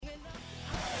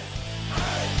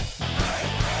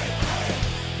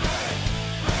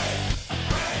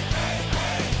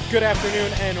Good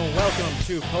afternoon and welcome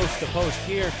to Post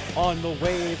here on the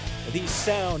Wave, the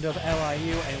sound of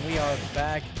LIU, and we are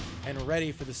back and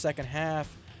ready for the second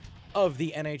half of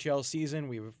the NHL season.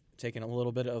 We've taken a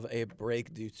little bit of a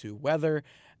break due to weather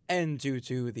and due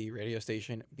to the radio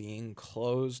station being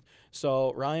closed.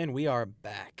 So, Ryan, we are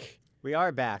back. We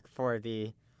are back for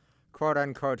the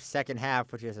quote-unquote second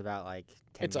half, which is about 10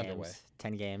 it's games. Underway.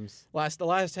 10 games. The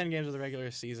last 10 games of the regular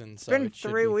season. So it's been it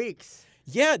should 3 be... weeks.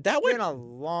 Yeah, that It's would... been a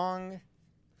long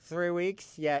 3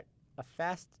 weeks, yet a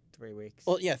fast 3 weeks.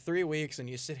 Well, yeah, 3 weeks, and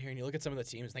you sit here and you look at some of the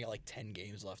teams, and they got 10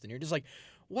 games left, and you're just like,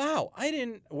 wow,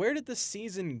 where did the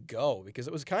season go? Because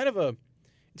it was kind of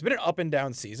it's been an up and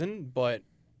down season, but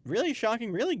really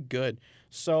shocking, really good.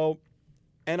 So,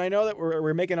 and I know that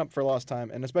we're making up for lost time,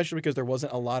 and especially because there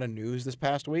wasn't a lot of news this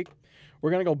past week,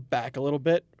 we're going to go back a little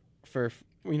bit for,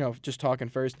 just talking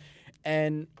first.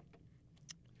 And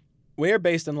we are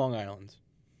based in Long Island.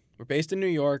 We're based in New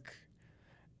York,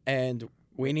 and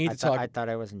we need to talk. I thought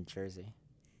I was in Jersey.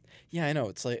 Yeah, I know.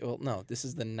 It's no, this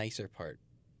is the nicer part.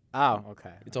 Oh,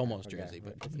 okay. It's almost Jersey,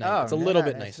 but it's it's a little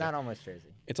bit nicer. It's not almost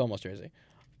Jersey. It's almost Jersey.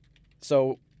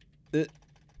 So,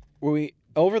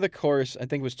 over the course, I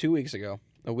think it was 2 weeks ago,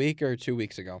 a week or 2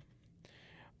 weeks ago,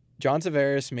 John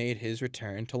Tavares made his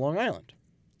return to Long Island.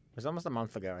 It was almost a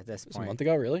month ago at this It was point. a month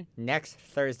ago, really? Next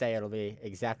Thursday, it'll be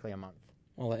exactly a month.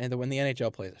 Well, and when the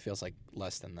NHL plays, it feels like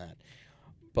less than that.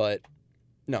 But,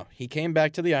 no, he came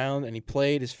back to the island, and he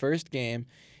played his first game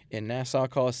in Nassau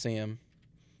Coliseum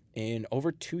in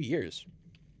over 2 years,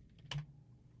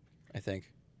 I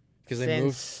think.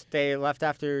 Because they left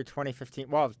after 2015.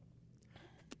 Well,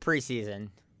 preseason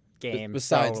game.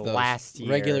 Besides so the last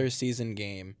year. regular season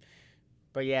game.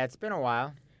 But yeah, it's been a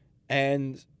while.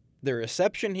 And the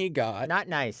reception he got Not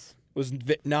nice. was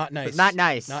not nice. Not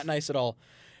nice. Not nice at all.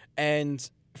 And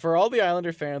for all the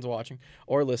Islander fans watching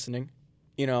or listening,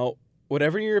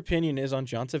 whatever your opinion is on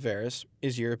John Tavares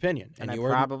is your opinion. And I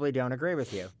probably don't agree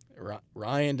with you.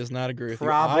 Ryan does not agree with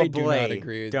probably you. I do not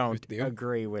agree don't with you.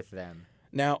 agree with them.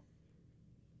 Now,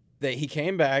 that he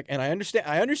came back, and I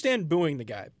understand booing the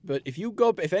guy, but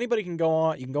if anybody can go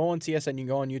on, you can go on TSN, you can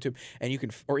go on YouTube, and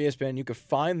or ESPN, you can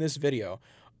find this video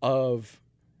of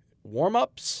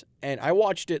warm-ups, and I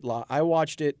watched it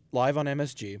live on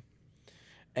MSG.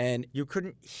 And you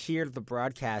couldn't hear the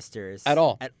broadcasters at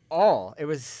all. It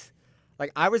was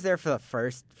I was there for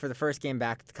the first game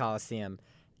back at the Coliseum,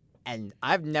 and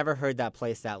I've never heard that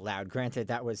place that loud. Granted,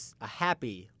 that was a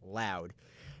happy loud.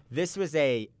 This was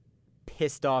a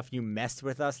pissed off, you messed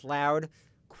with us loud,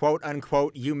 quote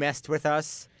unquote, you messed with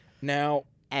us. Now,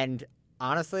 and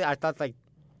honestly, I thought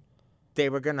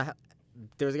there was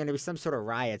gonna be some sort of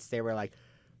riots. They were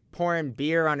pouring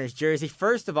beer on his jersey.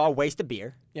 First of all, waste of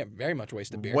beer. Yeah, very much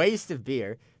waste of beer. Waste of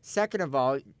beer. Second of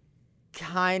all,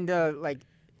 kind of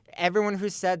everyone who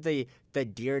said the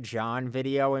Dear John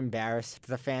video embarrassed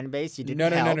the fan base. You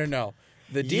didn't help. No.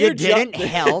 You didn't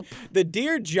help. The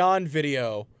Dear John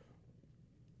video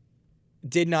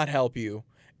did not help you.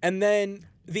 And then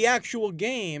the actual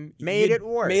game made it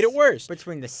worse.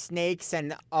 Between the snakes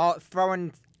and all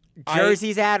throwing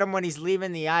jerseys at him when he's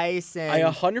leaving the ice. And I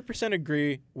 100%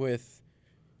 agree with,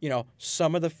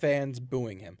 some of the fans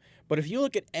booing him. But if you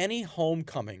look at any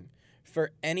homecoming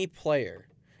for any player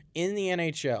in the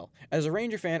NHL, as a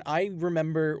Ranger fan, I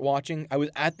remember I was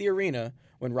at the arena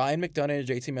when Ryan McDonagh and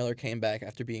JT Miller came back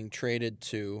after being traded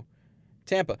to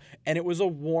Tampa, and it was a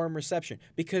warm reception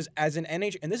because as an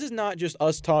NHL, and this is not just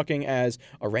us talking as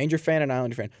a Ranger fan and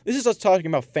Islander fan, this is us talking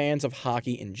about fans of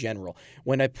hockey in general.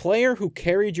 When a player who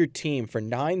carried your team for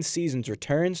 9 seasons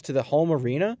returns to the home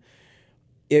arena,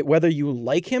 whether you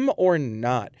like him or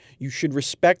not, you should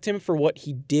respect him for what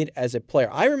he did as a player.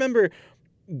 I remember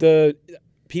the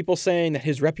people saying that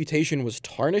his reputation was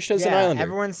tarnished as an Islander.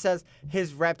 Everyone says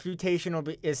his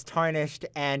reputation is tarnished,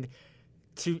 and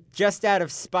just out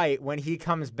of spite, when he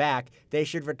comes back, they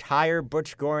should retire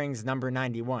Butch Goring's number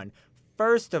 91.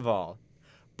 First of all,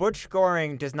 Butch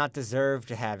Goring does not deserve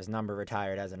to have his number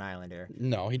retired as an Islander.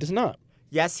 No, he does not.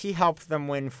 Yes, he helped them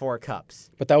win 4 cups.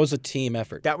 But that was a team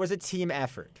effort. But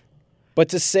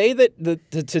to say that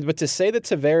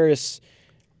Tavares,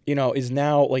 is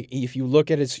now if you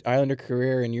look at his Islander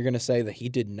career and you're going to say that he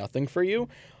did nothing for you,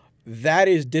 that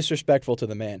is disrespectful to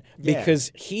the man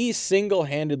because he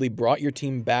single-handedly brought your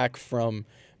team back from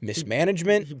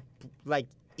mismanagement.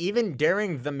 Even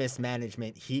during the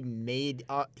mismanagement, he made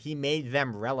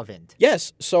them relevant.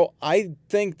 Yes, so I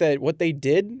think that what they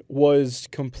did was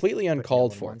completely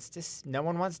uncalled for. No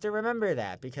one wants to remember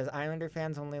that because Islander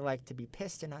fans only like to be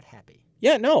pissed and not happy.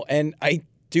 Yeah, no, and I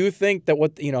do think that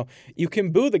you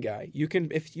can boo the guy. You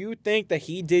can, if you think that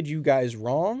he did you guys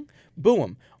wrong, boo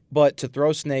him. but to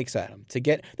throw snakes at him,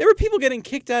 there were people getting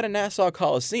kicked out of Nassau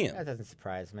Coliseum. That doesn't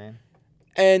surprise me.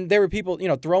 And there were people,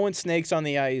 throwing snakes on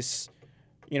the ice.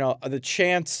 The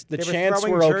chants They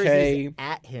were okay. jerseys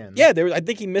at him. Yeah, I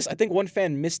think one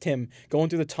fan missed him going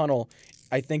through the tunnel,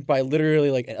 I think by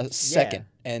literally like a second,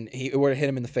 and it would have hit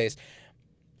him in the face.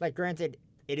 Like, granted,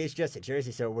 it is just a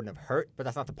jersey, so it wouldn't have hurt, but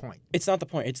that's not the point. It's not the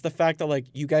point. It's the fact that, like,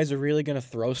 you guys are really going to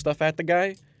throw stuff at the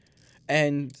guy,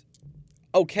 and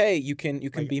okay, you can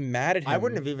be mad at him. I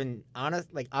wouldn't have even,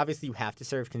 obviously you have to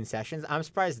serve concessions. I'm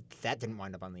surprised that didn't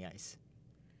wind up on the ice.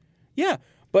 Yeah,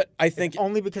 but I think...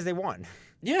 Only because they won.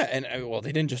 Yeah, and,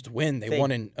 they didn't just win. They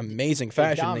won in amazing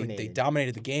fashion. They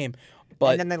dominated the game.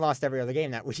 But, and then they lost every other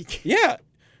game that week. Yeah.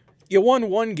 You won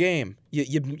one game.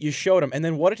 You showed him. And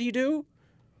then what did he do?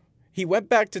 He went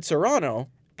back to Toronto.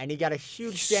 And he got a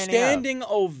huge standing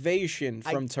ovation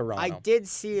from Toronto. I did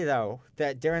see, though,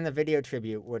 that during the video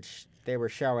tribute, which they were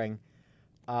showing,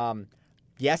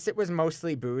 yes, it was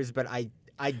mostly boos, but I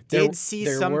did see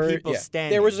some people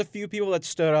standing. There was a few people that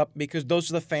stood up because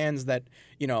those are the fans that,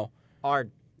 are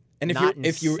and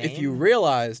if insane. you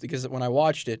realized, because when I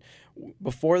watched it,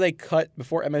 before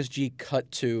MSG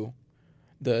cut to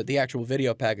the actual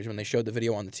video package, when they showed the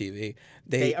video on the TV,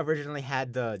 they originally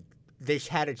had they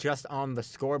had it just on the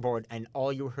scoreboard, and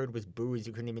all you heard was boos.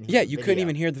 You couldn't even hear the video. Couldn't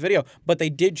even hear the video. But they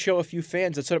did show a few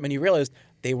fans that stood up, and you realized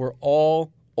they were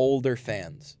all older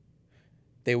fans.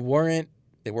 They weren't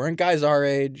guys our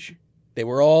age. They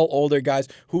were all older guys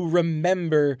who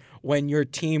remember when your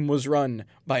team was run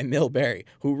by Milbury,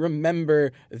 who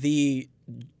remember the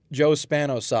Joe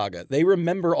Spano saga. They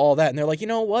remember all that, and they're like, you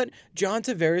know what? John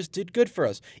Tavares did good for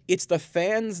us. It's the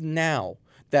fans now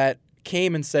that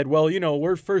came and said, well,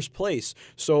 we're first place,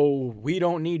 so we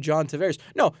don't need John Tavares.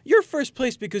 No, you're first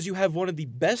place because you have one of the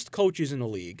best coaches in the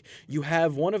league. You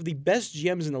have one of the best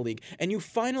GMs in the league, and you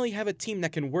finally have a team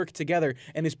that can work together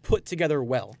and is put together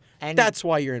well. And that's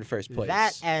why you're in first place.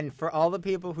 That, and for all the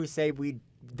people who say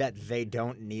that they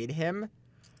don't need him,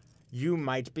 you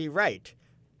might be right.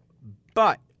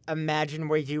 But imagine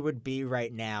where you would be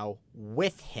right now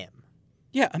with him.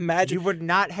 Yeah, imagine. You would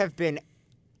not have been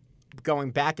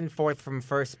going back and forth from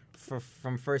first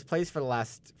place for the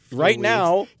last few weeks.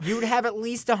 Now, you'd have at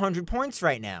least 100 points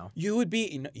right now. You'd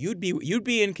be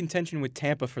in contention with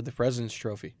Tampa for the President's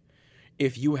Trophy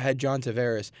if you had John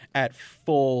Tavares at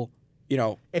full,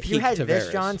 if peak you had Tavares.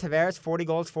 This John Tavares, 40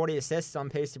 goals, 40 assists, on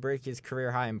pace to break his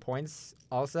career high in points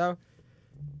also.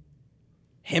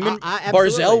 Him and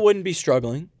Barzal wouldn't be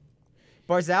struggling.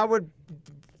 Barzal would...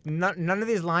 None of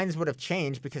these lines would have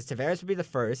changed because Tavares would be the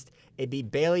first. It'd be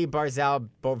Bailey, Barzal,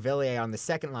 Beauvillier on the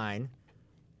second line.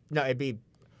 No, it'd be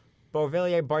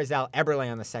Beauvillier, Barzal,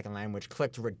 Eberle on the second line, which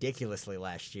clicked ridiculously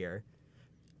last year.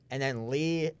 And then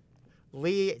Lee,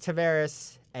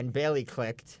 Tavares, and Bailey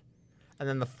clicked. And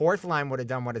then the fourth line would have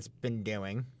done what it's been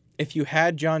doing. If you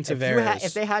had John Tavares...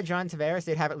 If they had John Tavares,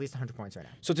 they'd have at least 100 points right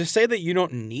now. So to say that you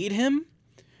don't need him...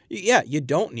 Yeah, you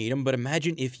don't need him, but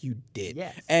imagine if you did.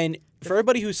 Yes. And for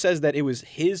everybody who says that it was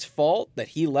his fault that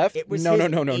he left, it was no.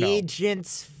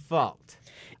 agent's fault.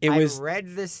 I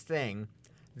read this thing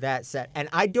that said, and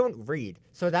I don't read,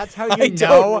 so that's how you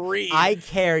know I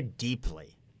care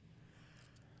deeply.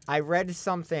 I read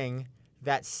something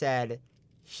that said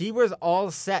he was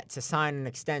all set to sign an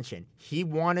extension. He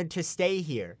wanted to stay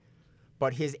here,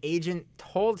 but his agent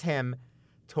told him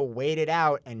to wait it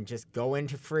out and just go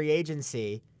into free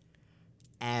agency.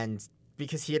 And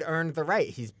because he had earned the right,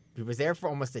 he was there for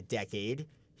almost a decade.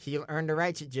 He earned the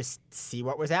right to just see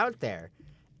what was out there.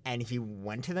 And he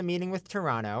went to the meeting with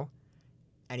Toronto,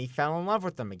 and he fell in love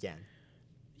with them again.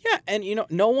 Yeah, and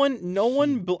no one.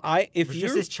 If it was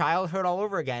just his childhood all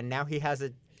over again. Now he has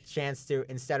a chance to,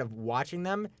 instead of watching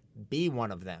them, be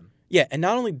one of them. Yeah, and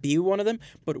not only be one of them,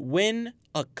 but win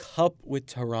a cup with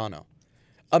Toronto.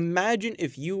 Imagine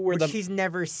if you were Which he's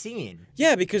never seen.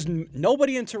 Yeah, because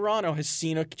nobody in Toronto has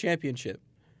seen a championship.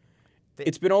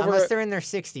 It's been over... Unless they're in their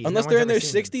 60s. Unless they're in their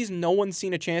 60s, no one's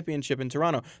seen a championship in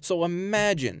Toronto. So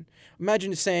imagine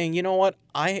saying, you know what,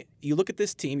 you look at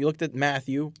this team, you looked at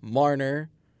Matthew, Marner,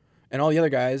 and all the other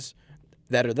guys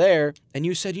that are there, and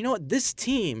you said, you know what, this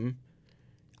team,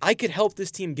 I could help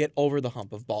this team get over the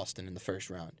hump of Boston in the first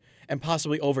round, and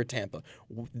possibly over Tampa.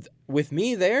 With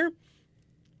me there...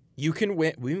 You can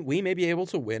win. We may be able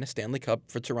to win a Stanley Cup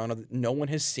for Toronto that no one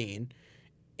has seen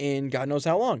in God knows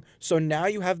how long. So now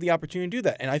you have the opportunity to do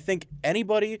that. And I think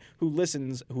anybody who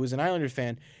listens, who is an Islanders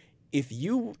fan, if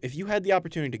you had the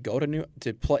opportunity to go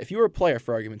to play, if you were a player,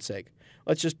 for argument's sake,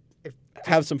 let's just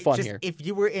have some fun here. If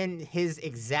you were in his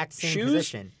exact same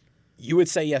position, you would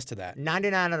say yes to that.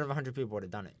 99 out of 100 people would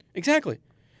have done it. Exactly.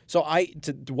 So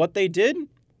what they did,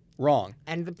 Wrong.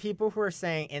 And the people who are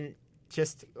saying, and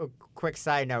just a quick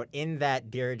side note, in that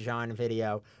Dear John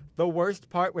video, the worst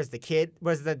part was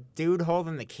the dude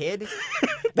holding the kid.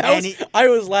 I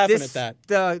was laughing at that.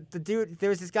 The dude, there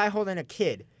was this guy holding a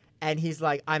kid, and he's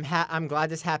like, I'm glad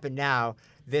this happened now.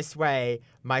 This way,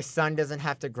 my son doesn't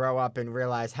have to grow up and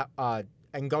realize how,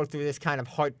 and go through this kind of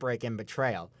heartbreak and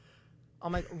betrayal.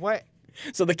 I'm like, what?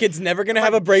 So the kid's never going to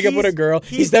have a breakup with a girl.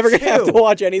 He's never going to 2. have to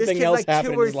watch anything This kid's else like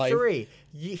happen 2 in his or life. 3.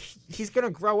 He's going to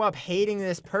grow up hating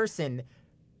this person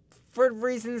for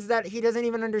reasons that he doesn't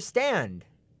even understand.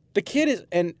 The kid is,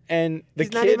 and the He's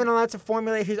kid... not even allowed to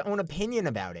formulate his own opinion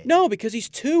about it. No, because he's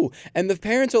 2. And the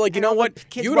parents are like, you know what?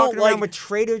 Kids You walking don't around like... with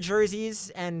Trader jerseys,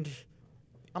 and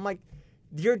I'm like,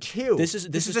 you're 2. This is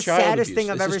the child saddest abuse.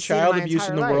 thing I've This ever is seen child in my abuse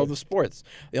entire in the life. world of sports.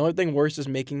 The only thing worse is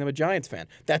making them a Giants fan.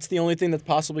 That's the only thing that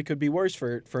possibly could be worse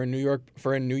for a New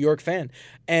York fan.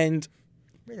 And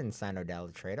We didn't sign Odell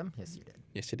to trade him. Yes, you did.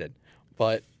 yes, you did.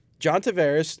 But John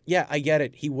Tavares, yeah, I get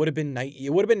it. He would have been nice. It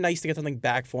would have been nice to get something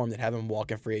back for him than have him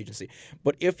walk in free agency.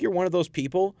 But if you're one of those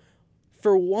people,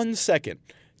 for 1 second,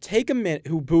 take a minute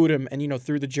who booed him and,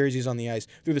 threw the jerseys on the ice,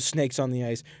 threw the snakes on the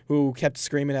ice, who kept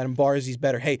screaming at him, Barzie's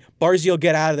better. Hey, Barzie will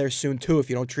get out of there soon, too, if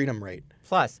you don't treat him right.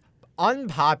 Plus,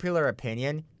 unpopular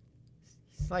opinion,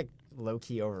 he's like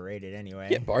low-key overrated anyway.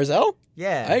 Yeah, Barzell?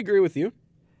 Yeah. I agree with you.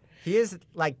 He is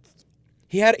like,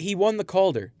 He won the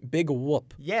Calder. Big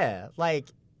whoop. yeah, like,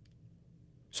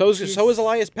 So is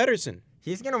Elias Pettersson.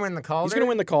 he's going to win the Calder. He's going to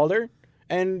win the Calder,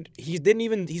 and he's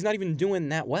not even doing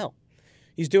that well.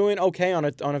 He's doing okay on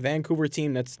a Vancouver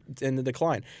team that's in the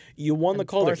decline. You won the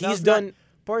Calder.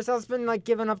 Barzell's been like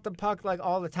giving up the puck like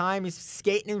all the time. He's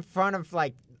skating in front of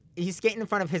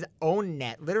his own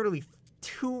net, literally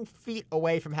 2 feet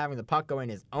away from having the puck go in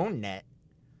his own net.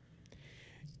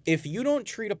 If you don't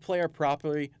treat a player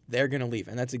properly, they're going to leave.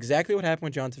 And that's exactly what happened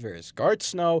with John Tavares. Garth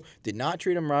Snow did not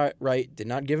treat him right, did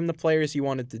not give him the players he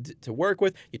wanted to work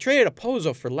with. You traded a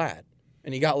Pozo for Ladd,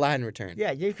 and you got Ladd in return.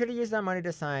 Yeah, you could have used that money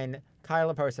to sign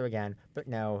Kyle Oposo again, but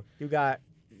no, you got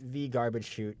the garbage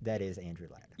chute that is Andrew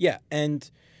Ladd. Yeah, and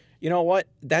you know what?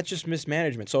 That's just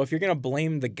mismanagement. So if you're going to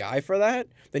blame the guy for that,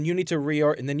 then you need to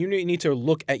need to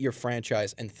look at your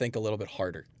franchise and think a little bit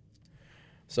harder.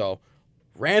 So,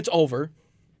 rant over.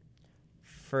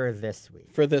 For this week.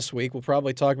 For this week. We'll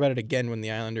probably talk about it again when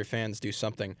the Islander fans do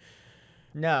something.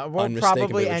 No, we'll Unmistakably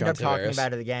probably with end John up talking Tavares.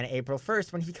 about it again April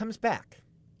 1st when he comes back.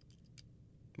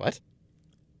 What?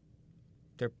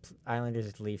 They're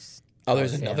Islanders Leafs. Oh,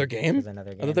 there's another game? There's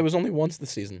another game. I thought there was only once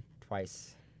this season.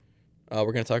 Twice.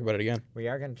 We're going to talk about it again. We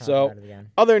are going to talk So, about it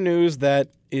again. other news that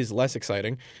is less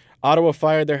exciting. Ottawa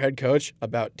fired their head coach,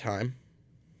 about time.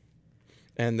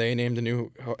 And they named a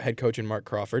new head coach in Mark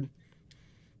Crawford.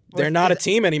 They're not a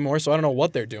team anymore, so I don't know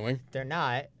what they're doing. They're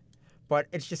not, but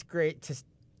it's just great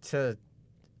to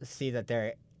see that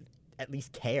they're at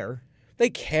least care. They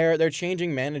care. They're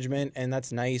changing management, and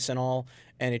that's nice and all,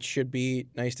 and it should be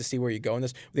nice to see where you go in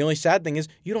this. The only sad thing is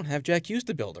you don't have Jack Hughes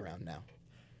to build around now.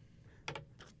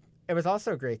 It was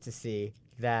also great to see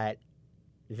that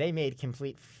they made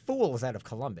complete fools out of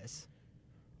Columbus.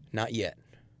 Not yet.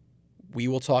 We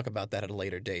will talk about that at a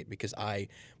later date because I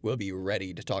will be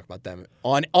ready to talk about them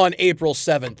on April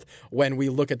 7th when we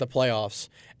look at the playoffs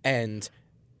and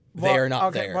they are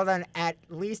not there. Well, then, at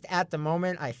least at the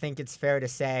moment, I think it's fair to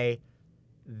say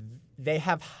they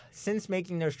have, since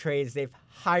making those trades, they've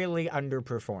highly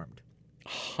underperformed.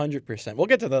 100%. We'll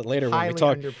get to that later when we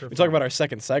talk about our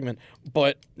second segment.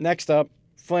 But next up,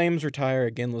 Flames retire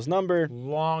Ginla's number.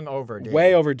 Long overdue.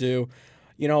 Way overdue.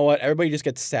 You know what? Everybody just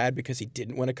gets sad because he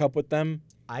didn't win a cup with them.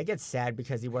 I get sad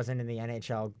because he wasn't in the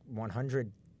NHL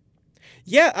 100.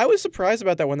 Yeah, I was surprised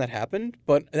about that when that happened.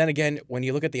 But then again, when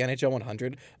you look at the NHL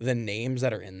 100, the names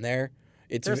that are in there,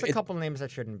 there's a couple names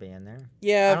that shouldn't be in there.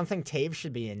 Yeah. I don't think Taves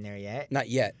should be in there yet. Not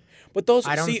yet. But those,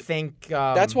 I don't think...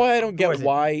 that's why I don't get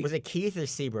why... Was it Keith or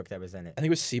Seabrook that was in it? I think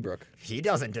it was Seabrook. He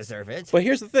doesn't deserve it. But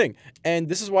here's the thing, and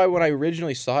this is why when I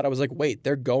originally saw it, I was like, wait,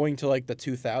 they're going to like the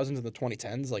 2000s and the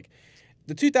 2010s? Like,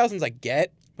 the 2000s I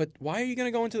get, but why are you going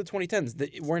to go into the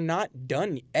 2010s? We're not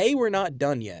done. We're not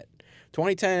done yet.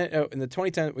 2010, in the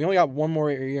 2010, we only got one more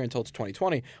year until it's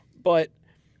 2020, but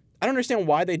I don't understand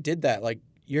why they did that. Like,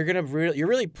 you're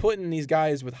really putting these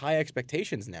guys with high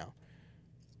expectations now.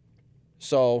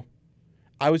 So,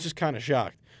 I was just kind of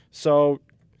shocked. So,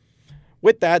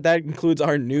 with that concludes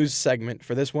our news segment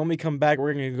for this. When we come back,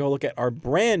 we're going to go look at our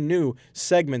brand new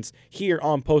segments here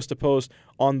on Post to Post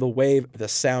on the Wave, the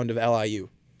sound of LIU.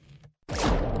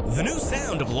 The new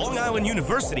sound of Long Island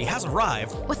University has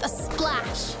arrived with a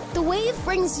splash. The Wave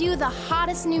brings you the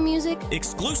hottest new music,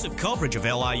 exclusive coverage of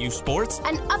LIU sports,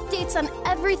 and updates on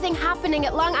everything happening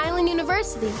at Long Island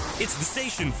University. It's the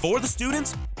station for the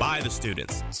students, by the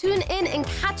students. Tune in and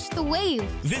catch the Wave.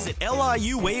 Visit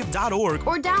liuwave.org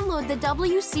or download the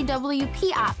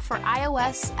WCWP app for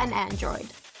iOS and Android.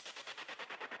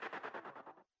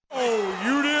 Oh,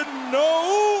 you didn't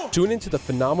know? Tune into the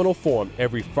Phenomenal Forum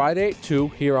every Friday at 2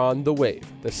 here on The Wave,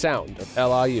 the sound of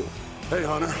LIU. Hey,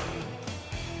 Hunter.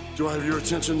 Do I have your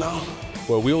attention now?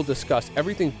 Where we will discuss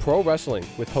everything pro wrestling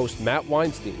with host Matt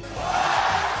Weinstein.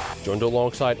 Joined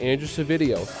alongside Andrew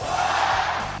Savidio,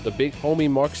 the big homie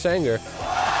Mark Sanger,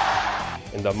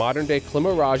 and the modern-day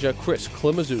Klimaraja Chris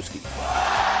Klimaszewski.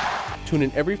 Tune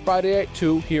in every Friday at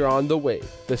 2 here on The Wave,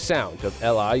 the sound of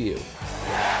LIU.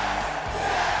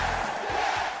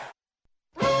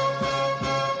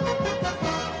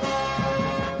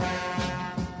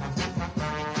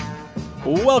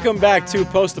 Welcome back to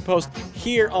Post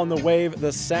here on The Wave,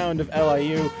 the sound of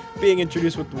LIU, being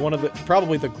introduced with one of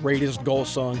probably the greatest goal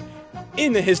song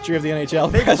in the history of the NHL.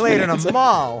 They played in a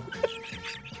mall.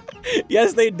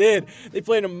 Yes, they did. They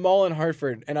played in a mall in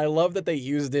Hartford, and I love that they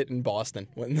used it in Boston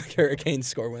when the Hurricanes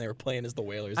scored when they were playing as the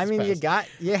Whalers. I mean, you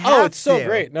have Oh, it's so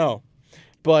great. No.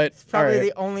 But it's probably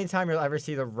the only time you'll ever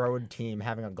see the road team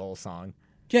having a goal song.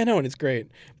 Yeah, no, and it's great.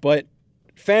 But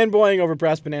fanboying over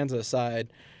Brass Bonanza aside,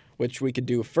 which we could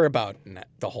do for about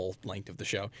the whole length of the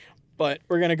show. But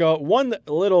we're going to go one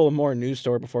little more news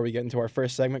story before we get into our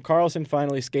first segment. Karlsson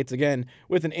finally skates again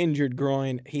with an injured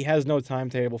groin. He has no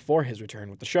timetable for his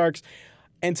return with the Sharks.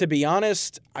 And to be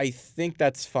honest, I think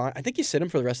that's fine. I think you sit him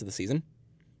for the rest of the season.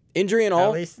 Injury and all.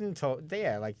 At least until,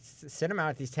 sit him out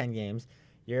at these 10 games.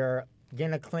 You're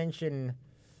going to clinch in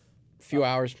a few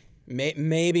hours.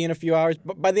 Maybe in a few hours.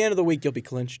 But by the end of the week, you'll be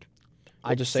clinched.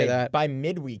 I'll just say that. By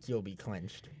midweek, you'll be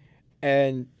clinched.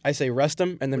 And I say rest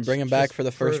him and then bring him back for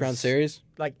the first-round series.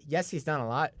 Yes, he's done a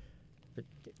lot, but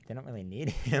they don't really need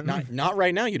him. Not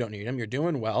right now. You don't need him. You're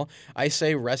doing well. I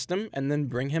say rest him and then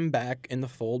bring him back in the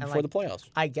fold before the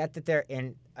playoffs. I get that they're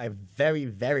in a very,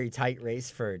 very tight race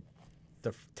for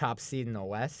the top seed in the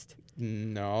West.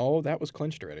 No, that was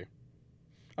clinched already.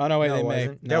 Oh, no, wait, no, they may.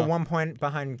 No. They're 1 point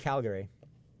behind Calgary.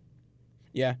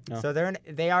 Yeah, no. So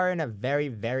they are in a very,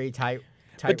 very tight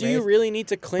But do you really need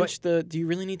to clinch do you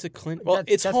really need to clinch? Well,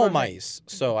 it's home ice,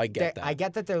 so I get that. I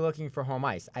get that they're looking for home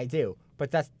ice. I do. But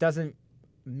that doesn't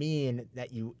mean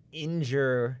that you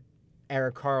injure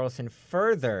Erik Karlsson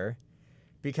further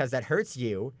because that hurts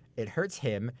you, it hurts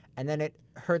him, and then it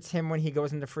hurts him when he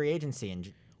goes into free agency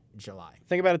in July.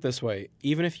 Think about it this way.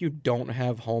 Even if you don't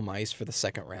have home ice for the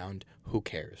second round, who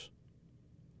cares?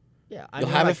 Yeah, You'll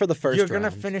have it for the first round. You're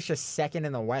going to finish a second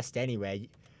in the West anyway.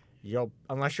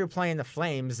 Unless you're playing the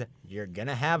Flames, you're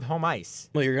gonna have home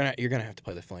ice. Well, you're gonna have to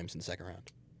play the Flames in the second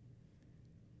round.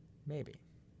 Maybe.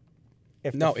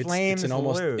 If the Flames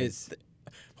lose,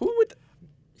 who would?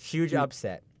 Huge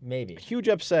upset, maybe. Huge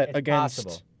upset against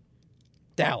possible.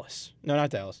 Dallas. No, not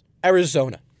Dallas.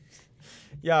 Arizona.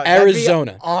 Yeah,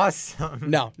 Arizona. Awesome.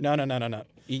 No. I don't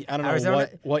know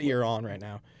what you're on right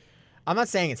now. I'm not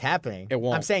saying it's happening. It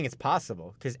won't. I'm saying it's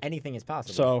possible because anything is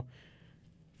possible. So.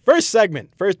 First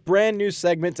brand new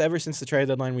segment. Ever since the trade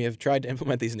deadline, we have tried to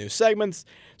implement these new segments.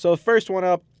 So the first one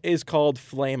up is called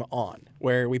Flame On,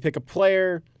 where we pick a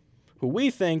player who we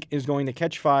think is going to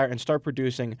catch fire and start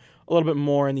producing a little bit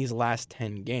more in these last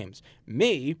 10 games.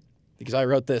 Me, because I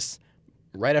wrote this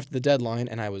right after the deadline,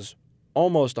 and I was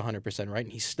almost 100% right,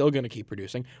 and he's still going to keep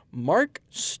producing. Mark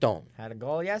Stone. Had a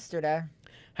goal yesterday.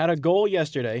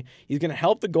 He's going to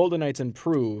help the Golden Knights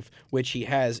improve, which he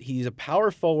has. He's a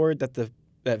power forward that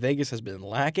Vegas has been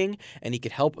lacking, and he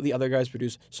could help the other guys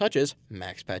produce, such as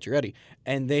Max Pacioretty.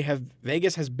 And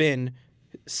Vegas has been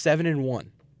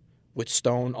 7-1 with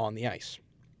Stone on the ice,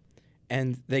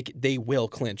 and they will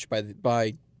clinch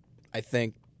by I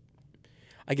think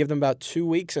I give them about 2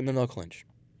 weeks, and then they'll clinch.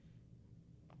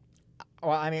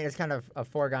 Well, I mean, it's kind of a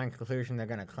foregone conclusion they're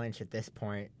going to clinch at this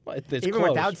point. Well, it's even close.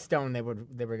 Without Stone, they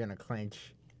were going to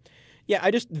clinch. Yeah,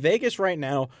 Vegas right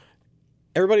now.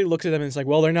 Everybody looks at them and it's like,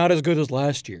 well, they're not as good as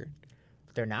last year.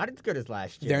 They're not as good as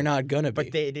last year. They're not going to be.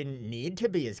 But they didn't need to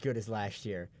be as good as last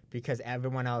year because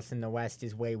everyone else in the West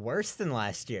is way worse than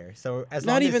last year. So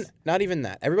not even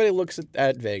that. Everybody looks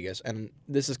at Vegas, and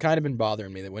this has kind of been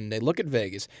bothering me that when they look at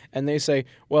Vegas and they say,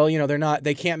 well,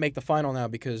 they can't make the final now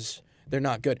because they're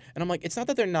not good. And I'm like, it's not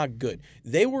that they're not good.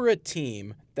 They were a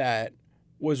team that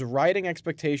was riding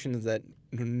expectations that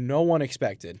no one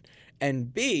expected,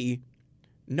 and B,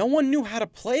 no one knew how to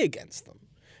play against them.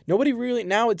 Nobody really,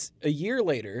 now it's a year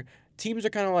later, teams are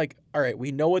kind of like, all right,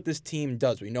 we know what this team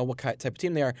does. We know what type of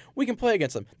team they are. We can play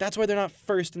against them. That's why they're not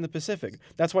first in the Pacific.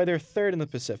 That's why they're third in the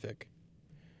Pacific.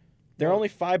 They're only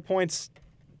 5 points.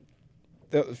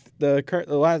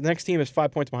 The next team is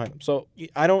 5 points behind them. So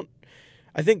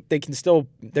I think they can still.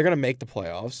 They're going to make the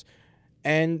playoffs,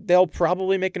 and they'll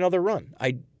probably make another run.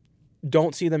 I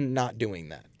don't see them not doing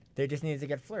that. They just need to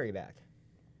get Fleury back.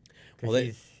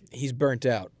 Well, he's burnt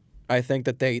out. I think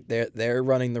that they're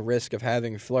running the risk of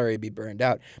having Fleury be burned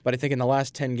out. But I think in the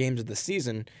last 10 games of the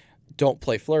season, don't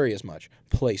play Fleury as much.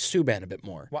 Play Subban a bit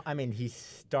more. Well, I mean, he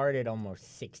started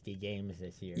almost 60 games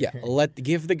this year. Yeah,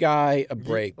 give the guy a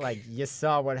break. You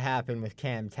saw what happened with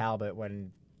Cam Talbot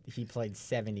when he played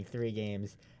 73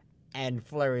 games, and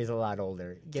Fleury's a lot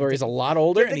older. Fleury's a lot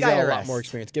older, and he's got a lot rest. more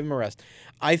experience. Give him a rest.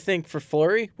 I think for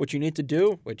Fleury, what you need to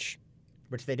do, which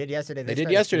they did yesterday.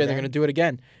 They're going to do it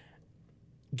again.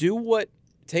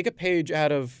 Take a page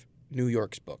out of New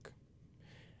York's book.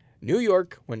 New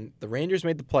York, when the Rangers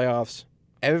made the playoffs,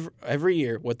 every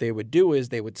year, what they would do is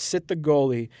they would sit the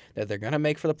goalie that they're going to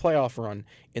make for the playoff run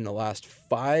in the last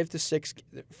 5 to 6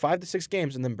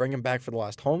 games, and then bring him back for the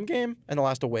last home game and the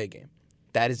last away game.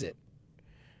 That is it.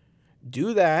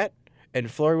 Do that, and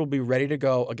Fleury will be ready to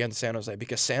go against San Jose,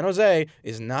 because San Jose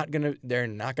they're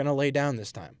not gonna lay down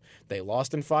this time. They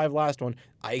lost in 5 last one.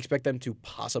 I expect them to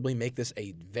possibly make this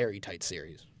a very tight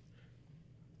series.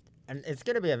 And it's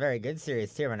going to be a very good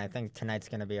series, too, and I think tonight's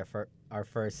going to be our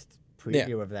first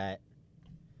preview of that.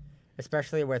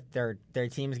 Especially with their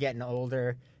teams getting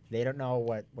older. They don't know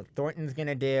what Thornton's going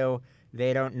to do.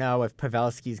 They don't know if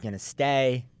Pavelski's going to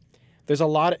stay. There's a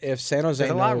lot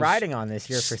riding on this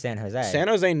year for San Jose. San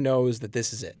Jose knows that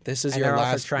this is it. This is your last big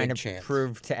chance. They're also trying to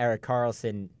prove to Erik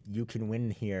Karlsson, you can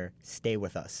win here. Stay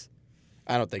with us.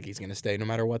 I don't think he's going to stay no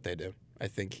matter what they do. I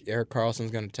think Erik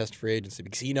Karlsson's going to test free agency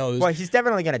because he knows. Well, he's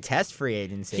definitely going to test free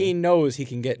agency. He knows he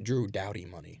can get Drew Doughty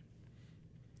money.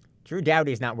 Drew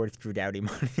Doughty's not worth Drew Doughty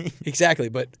money. Exactly,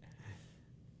 but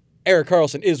Erik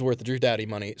Karlsson is worth the Drew Doughty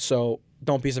money, so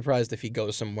don't be surprised if he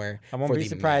goes somewhere. I won't be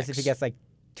surprised if he gets like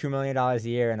 $2 million a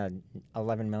year and an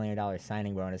 $11 million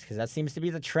signing bonus, because that seems to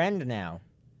be the trend now.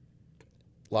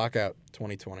 Lockout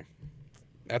 2020.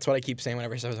 That's what I keep saying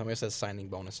whenever somebody says signing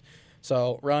bonus.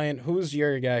 So, Ryan, who's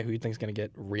your guy who you think is going to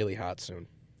get really hot soon?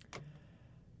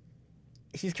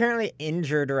 He's currently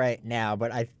injured right now,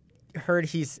 but I heard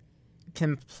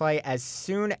can play as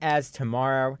soon as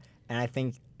tomorrow, and I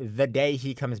think the day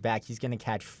he comes back, he's going to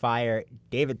catch fire.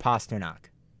 David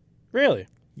Pastrnak. Really?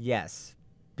 Yes,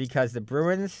 because the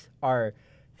Bruins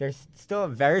they're still a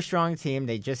very strong team.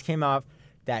 They just came off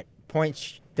their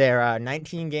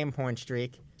 19-game point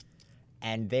streak,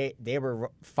 and they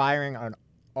were firing on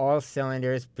all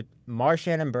cylinders. But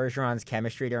Marchand and Bergeron's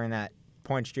chemistry during that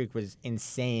point streak was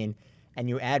insane, and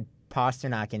you add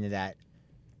Pastrnak into that,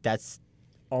 that's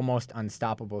almost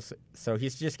unstoppable. So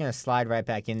he's just going to slide right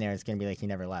back in there. It's going to be like he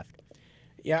never left.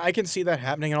 Yeah, I can see that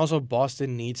happening. And also,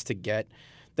 Boston needs to get.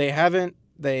 They won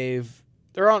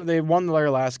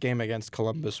their last game against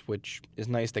Columbus, which is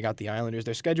nice. They got the Islanders.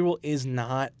 Their schedule is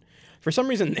not. For some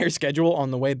reason, their schedule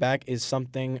on the way back is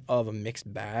something of a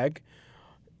mixed bag,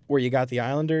 where you got the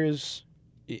Islanders,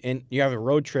 and you have a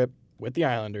road trip with the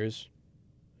Islanders.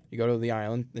 You go to the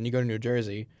island, then you go to New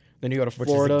Jersey, then you go to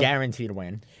Florida. Which is a guaranteed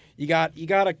win. You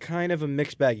got a kind of a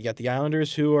mixed bag. You got the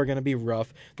Islanders, who are going to be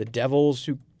rough, the Devils,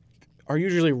 who are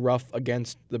usually rough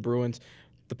against the Bruins,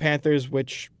 the Panthers,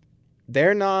 which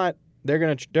they're not.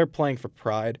 They're playing for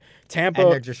pride. Tampa,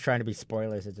 and they're just trying to be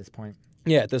spoilers at this point.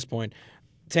 Yeah, at this point,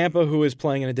 Tampa, who is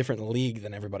playing in a different league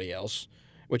than everybody else,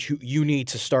 which you need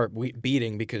to start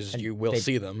beating because you will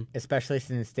see them. Especially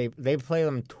since they play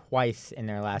them twice in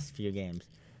their last few games.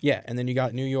 Yeah, and then you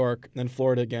got New York, then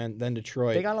Florida again, then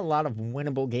Detroit. They got a lot of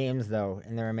winnable games, though,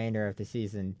 in the remainder of the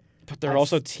season. But they're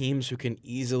also teams who can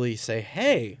easily say,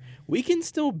 hey, we can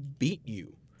still beat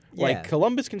you. Yeah. Like,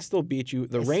 Columbus can still beat you.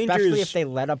 Especially Rangers... if they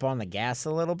let up on the gas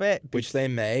a little bit. Which they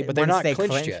may, but they're not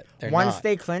clinched yet. Once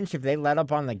they clinch, if they let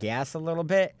up on the gas a little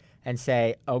bit and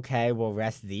say, okay, we'll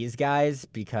rest these guys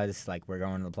because, like, we're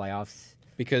going to the playoffs.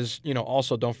 Because,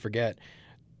 also don't forget,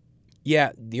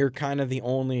 yeah, you're kind of the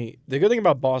only... The good thing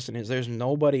about Boston is there's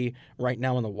nobody right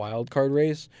now in the wild card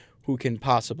race who can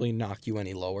possibly knock you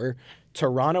any lower.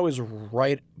 Toronto is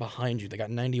right behind you. They got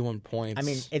 91 points. I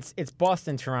mean, it's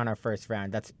Boston-Toronto first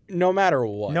round. That's no matter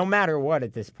what. No matter what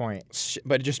at this point.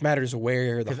 But it just matters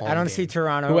where the home I don't game. See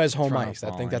Toronto. Who has home Toronto ice?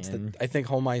 I think I think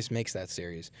home ice makes that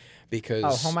series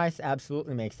because home ice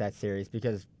absolutely makes that series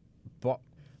because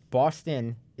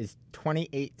Boston is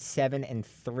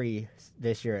 28-7-3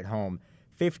 this year at home,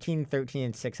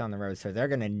 15-13-6 on the road. So they're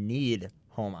gonna need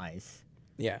home ice.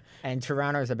 Yeah. And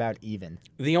Toronto's about even.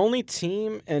 The only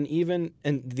team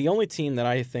the only team that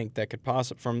I think that could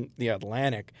possibly from the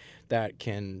Atlantic that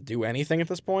can do anything at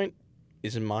this point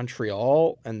is in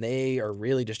Montreal, and they are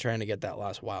really just trying to get that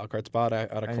last wild card spot out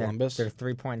of And Columbus. They're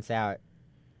 3 points out.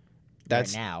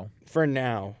 That's right now. for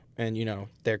now, and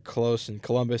they're close, and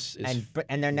Columbus is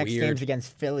And their next weird. game's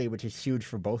against Philly, which is huge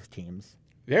for both teams.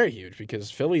 Very huge because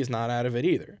Philly is not out of it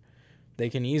either. They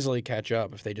can easily catch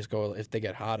up if they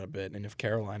get hot a bit, and if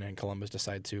Carolina and Columbus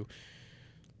decide to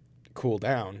cool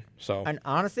down. So And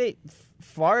honestly,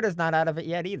 Florida's not out of it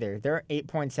yet either. They're 8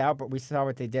 points out, but we saw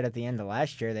what they did at the end of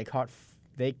last year. They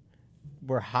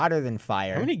were hotter than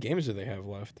fire. how many games do they have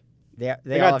left? They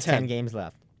got all have 10. 10 games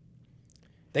left.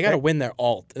 They got to win They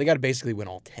got to basically win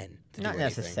all 10. To Not do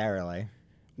anything. necessarily.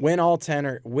 Win all 10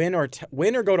 or win or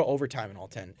go to overtime in all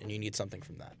 10, and you need something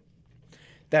from that.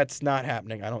 That's not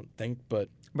happening, I don't think, but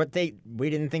But we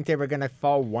didn't think they were going to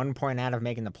fall 1 point out of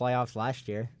making the playoffs last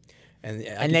year. and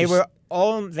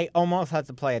They almost had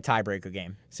to play a tiebreaker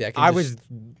game. see. I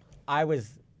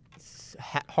was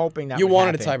hoping that You would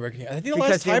wanted happen. a tiebreaker game. I think the Because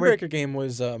last they were- tiebreaker game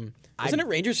was wasn't it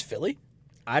Rangers Philly?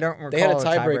 I don't recall They had a a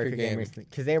tiebreaker game. recently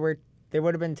because they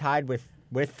would have been tied with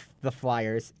the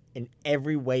Flyers in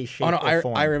every way, shape, Oh no, or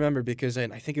form. I remember because I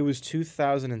think it was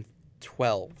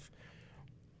 2012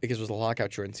 because it was the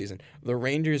lockout shortened season. The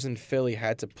Rangers and Philly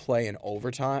had to play in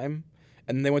overtime,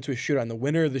 and then they went to a shootout. And the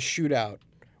winner of the shootout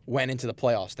went into the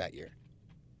playoffs that year.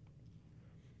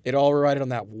 It all relied on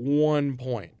that 1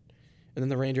 point, and then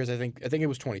the Rangers. I think it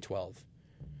was 2012,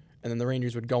 and then the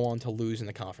Rangers would go on to lose in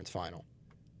the conference final.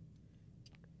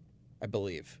 I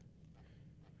believe.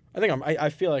 I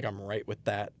feel like I'm right with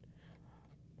that.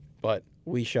 But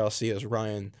we shall see as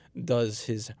Ryan does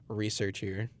his research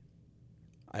here.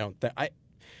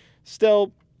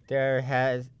 There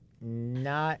has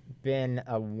not been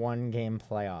a one-game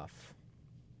playoff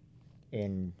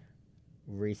in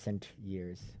recent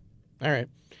years. All right.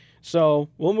 So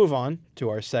we'll move on to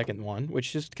our second one,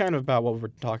 which is kind of about what we're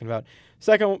talking about.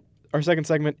 Our second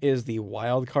segment is the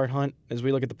wild card hunt. As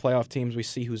we look at the playoff teams, we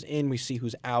see who's in, we see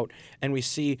who's out, and we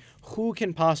see who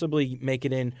can possibly make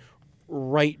it in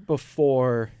right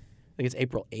before, I think it's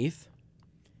April 8th.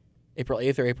 April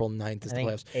 8th or April 9th is I the think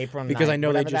playoffs. April 9th, Because I know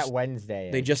they whatever just that Wednesday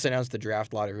is. They just announced the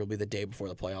draft lottery will be the day before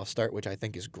the playoffs start, which I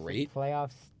think is great.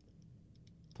 Playoffs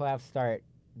start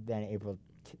then April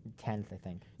 10th, I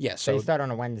think. Yeah, So they so start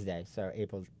on a Wednesday, so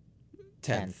April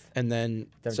 10th. And then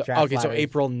The so draft so lottery.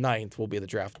 April 9th will be the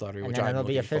draft lottery, and which then I'm it'll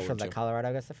be looking official forward that to.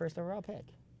 Colorado gets the first overall pick.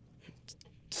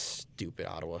 Stupid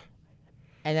Ottawa.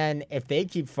 And then if they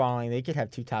keep falling, they could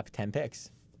have 2 top 10 picks.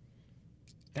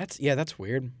 That's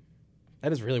weird.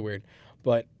 That is really weird.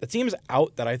 But the teams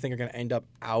out that I think are going to end up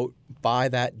out by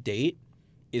that date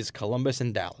is Columbus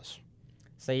and Dallas.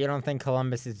 So you don't think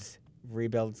Columbus's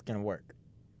rebuild's going to work?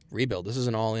 Rebuild. This is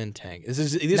an all-in tank. This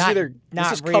is Not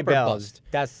cup or rebuild. bust.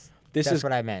 That's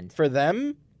what I meant. For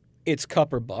them, it's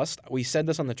cup or bust. We said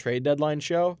this on the trade deadline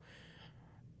show.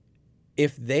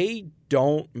 If they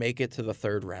don't make it to the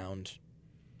third round,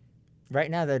 Right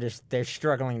now they're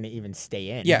struggling to even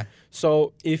stay in. yeah.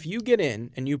 So if you get in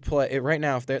and you play right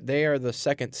now, if they are the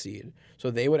second seed,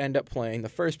 so they would end up playing the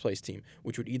first place team,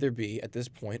 which would either be at this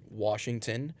point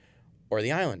Washington or the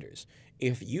Islanders.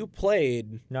 If you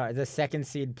played No, the second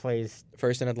seed plays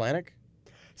first in Atlantic,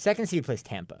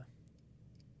 Tampa.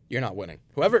 you're not winning.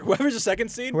 Whoever's the second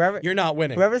seed, you're not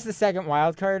winning. Whoever's the second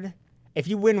wild card, if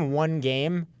you win one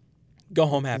game, Go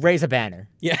home happy. raise a banner.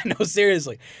 Yeah, no,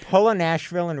 seriously. Pull a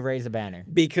Nashville and raise a banner.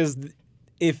 Because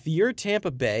if you're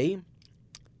Tampa Bay,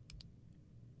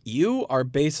 you are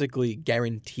basically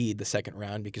guaranteed the second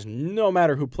round because no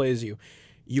matter who plays you,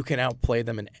 you can outplay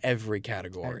them in every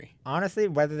category. Honestly,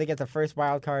 whether they get the first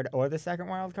wild card or the second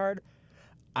wild card,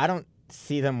 I don't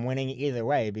see them winning either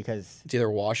way because It's either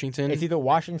Washington. it's either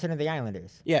Washington or the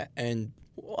Islanders. Yeah, and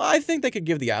I think they could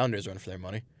give the Islanders a run for their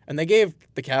money. And they gave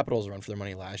the Capitals a run for their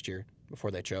money last year before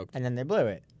they choked. And then they blew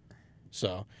it.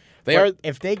 So they are.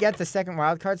 If they get the second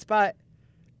wild card spot,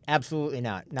 absolutely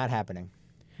not. Not happening.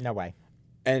 No way.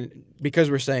 And because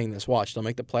we're saying this, watch, they'll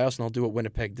make the playoffs and they'll do what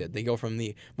Winnipeg did. They go from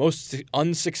the most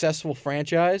unsuccessful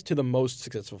franchise to the most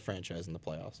successful franchise in the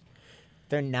playoffs.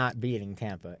 They're not beating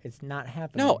Tampa. It's not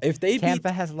happening. No, if they Tampa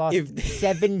beat, has lost if-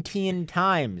 17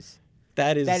 times.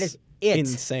 that is it.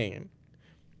 insane.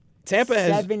 Tampa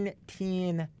has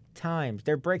 17 times.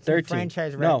 They're breaking 13.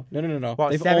 franchise record. No. Well,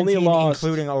 They've 17 only lost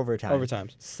including overtime.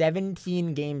 overtimes.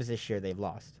 17 games this year they've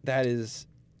lost. That is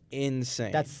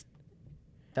insane. That's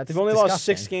They've only lost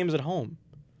 6 disgusting. games at home.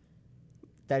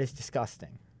 That is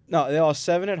disgusting. No, they lost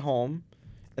 7 at home,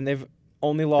 and they've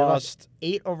only They lost.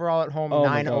 8 overall at home, Oh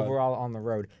my 9 God. overall on the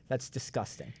road. That's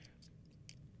disgusting.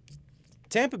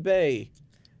 Tampa Bay,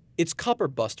 it's cup or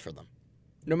bust for them.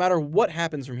 No matter what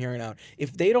happens from here on out,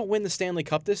 if they don't win the Stanley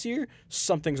Cup this year,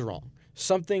 something's wrong.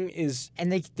 Something is.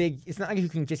 And it's not like you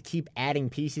can just keep adding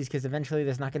pieces because eventually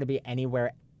there's not going to be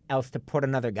anywhere else to put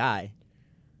another guy.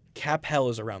 Cap hell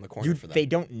is around the corner for them. They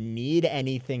don't need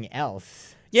anything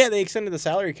else. Yeah, they extended the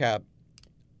salary cap,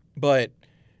 but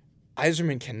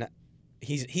Yzerman cannot.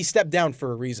 He stepped down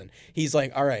for a reason. He's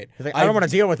like, all right, He's like, I don't want to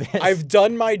deal with this. I've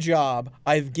done my job.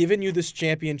 I've given you this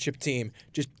championship team.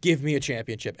 Just give me a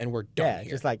championship, and we're done yeah,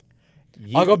 here. just like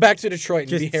I'll go back to Detroit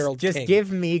and be just, Harold just King.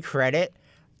 give me credit.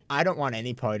 I don't want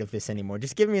any part of this anymore.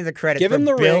 Just give me the credit Give for him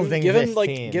the ring. building Give this him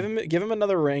team. give him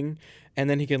another ring, and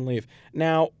then he can leave.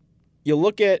 Now, you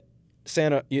look at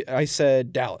I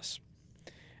said Dallas,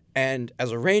 and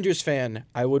as a Rangers fan,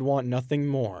 I would want nothing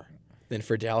more than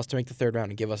for Dallas to make the third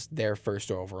round and give us their first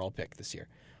overall pick this year.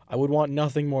 I would want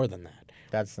nothing more than that,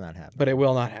 That's not happening. but it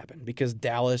will not happen because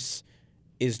Dallas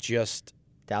is just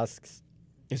Dallas.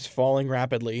 is falling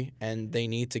rapidly, and they're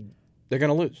going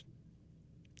to lose.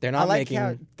 They're not I like making.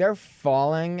 how they're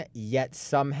falling, yet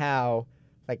somehow,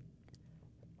 like,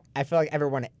 I feel like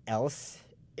everyone else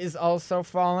is also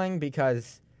falling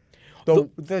because the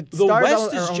Stars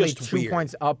West are is only just 2 weird.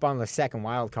 points up on the second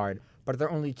wild card, but they're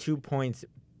only 2 points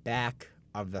back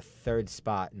of the third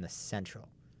spot in the Central.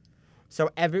 So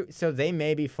they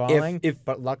may be falling,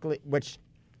 but luckily, which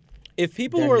if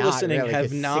people they're who are not listening really, have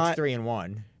 'cause not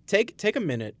 6-3-1. take a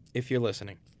minute if you're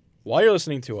listening. While you're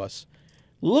listening to us,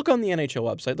 look on the NHL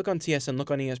website, look on TSN, look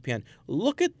on ESPN.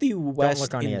 Look at the West.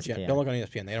 look on ESPN. Don't look on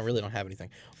ESPN. They really don't have anything.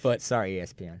 But Sorry,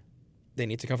 ESPN. they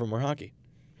need to cover more hockey.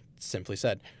 Simply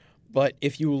said. But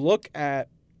if you look at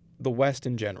the West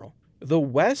in general, the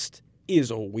West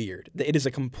is weird. It is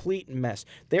a complete mess.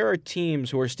 There are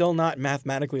teams who are still not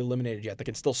mathematically eliminated yet that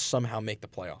can still somehow make the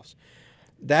playoffs.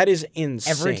 That is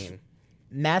insane.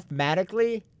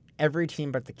 Mathematically, every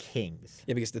team but the Kings.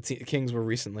 Yeah, because the Kings were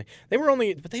recently. They were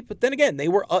only, but then again, they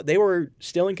were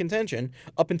still in contention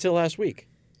up until last week.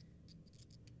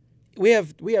 We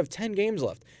have 10 games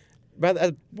left.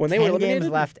 Rather, when they were 10 eliminated,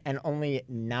 games left and only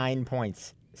 9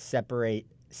 points separate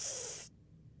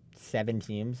 7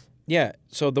 teams. Yeah,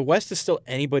 so the West is still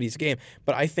anybody's game,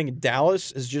 but I think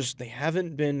Dallas is just they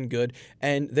haven't been good,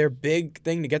 and their big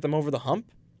thing to get them over the hump,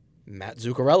 Matt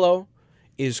Zuccarello,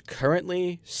 is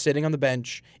currently sitting on the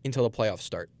bench until the playoffs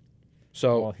start.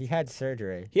 So Well, he had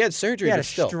surgery. he had surgery, He had but a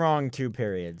still, strong 2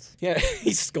 periods. yeah,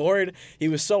 he scored. He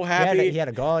was so He had, happy. he had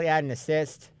a goal, he had an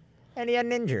assist, and he had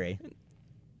an injury.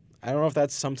 I don't know if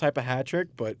that's some type of hat trick,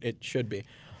 but it should be.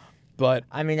 But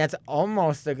I mean, that's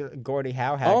almost a Gordie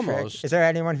Howe hat Almost. trick. Is there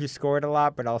anyone who scored a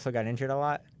lot but also got injured a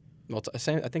lot? well, I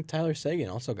think Tyler Seguin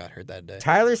also got hurt that day.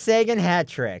 Tyler Seguin hat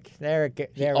trick. There we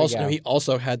go. He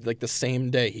also had like the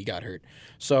same day he got hurt.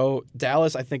 So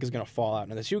Dallas, I think, is going to fall out.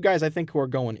 Now the 2 guys I think who are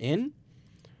going in,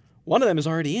 one of them is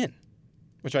already in,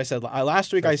 which I said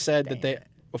last week. I said that they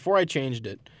before I changed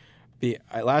it.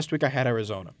 Last week I had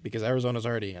Arizona because Arizona's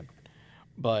already in,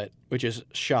 but which is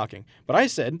shocking. But I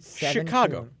said 7-2.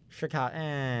 Chicago.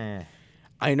 Chicago.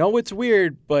 I know it's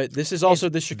weird, but this is also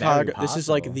the Chicago. very This is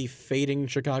like possible. the fading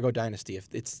Chicago dynasty. If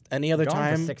it's any other Going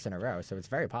time, for 6 in a row, so it's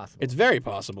very possible. it's very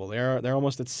possible. They're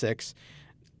almost at 6.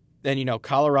 Then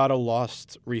Colorado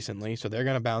lost recently, so they're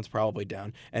going to bounce probably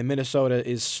down. And Minnesota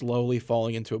is slowly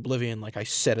falling into oblivion, like I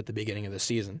said at the beginning of the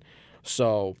season.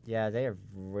 So Yeah, they have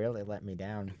really let me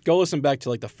down. go listen back to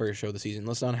like the first show of the season.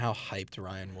 Listen on how hyped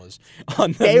Ryan was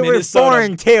on the They were Minnesota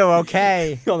 4-2,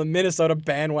 okay? on the Minnesota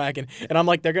bandwagon, and I'm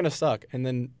like, they're going to suck. And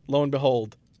then lo and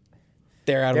behold,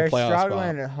 they're out They're of a playoff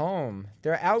struggling spot. at home.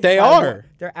 They're out. They by are.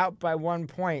 They're out by 1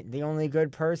 point. The only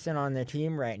good person on the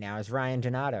team right now is Ryan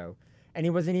Donato, and he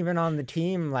wasn't even on the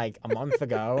team like a month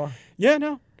ago. Yeah,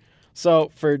 no. So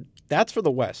that's for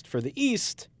the West. For the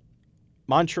East,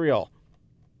 Montreal,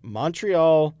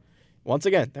 once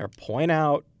again, they're a point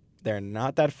out. They're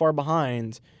not that far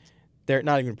behind. They're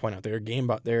not even a point out.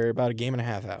 They're about a game and a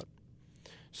half out.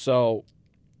 So,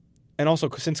 and also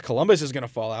since Columbus is going to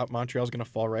fall out, Montreal's going to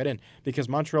fall right in because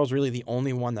Montreal's really the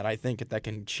only one that I think that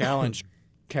can challenge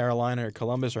Carolina or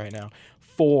Columbus right now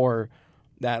for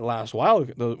that last one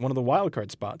of the wild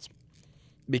card spots.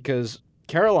 Because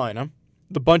Carolina,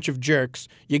 the bunch of jerks,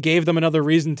 you gave them another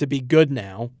reason to be good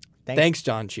now. Thanks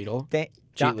Don Cheadle.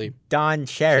 Cheatley. Don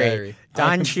Cherry. Cherry.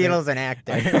 Don Cheadle's an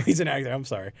actor. I know he's an actor. I'm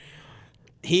sorry.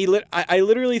 I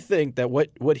literally think that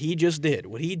what he just did,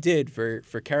 what he did for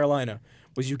Carolina,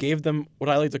 was you gave them what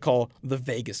I like to call the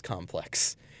Vegas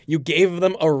complex. You gave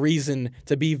them a reason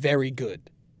to be very good.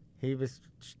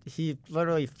 He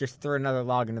literally just threw another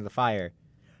log into the fire.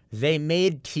 They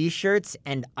made T-shirts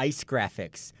and ice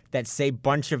graphics that say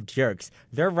 "bunch of jerks."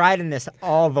 They're riding this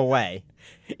all the way.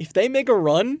 If they make a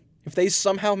run, if they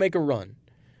somehow make a run,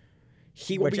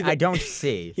 he will Which be. I don't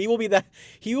see. He will be that.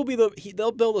 He will be the.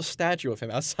 They'll build a statue of him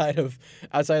outside of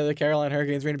the Carolina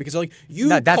Hurricanes arena because like you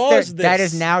caused this. That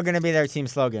is now going to be their team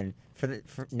slogan for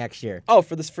next year. Oh,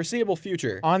 for this foreseeable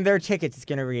future. On their tickets, it's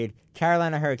going to read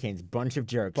 "Carolina Hurricanes, bunch of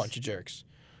jerks." Bunch of jerks.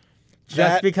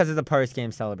 Just because of the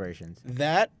post-game celebrations.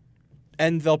 That,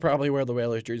 and they'll probably wear the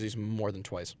Whalers jerseys more than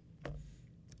twice.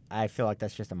 I feel like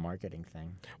that's just a marketing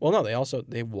thing. Well, no,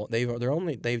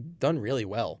 they've done really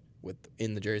well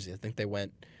in the jersey. I think they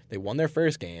won their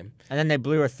first game. And then they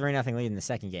blew a 3-0 lead in the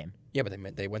second game. Yeah,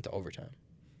 but they went to overtime.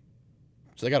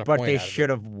 So they got a But point. they out of it. should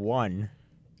have won.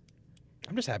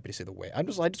 I'm just happy to see the way. I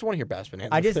just want to hear Bass Banana.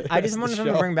 I just wanted them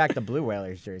to show. bring back the blue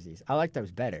Whalers jerseys. I like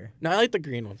those better. No, I like the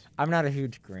green ones. I'm not a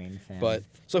huge green fan. But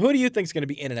so who do you think is going to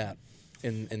be in and out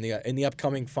in the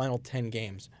upcoming final 10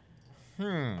 games?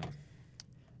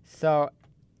 So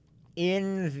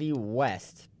in the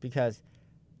West, because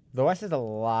the West is a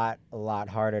lot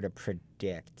harder to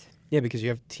predict. Yeah, because you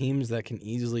have teams that can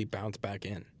easily bounce back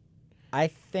in. I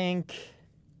think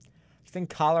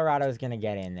Colorado is going to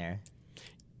get in there.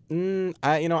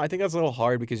 I think that's a little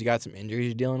hard because you got some injuries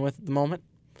you're dealing with at the moment.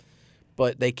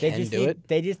 But they can do it.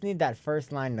 They just need that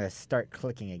first line to start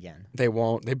clicking again. They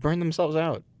won't. They burn themselves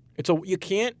out.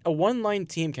 A one-line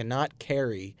team cannot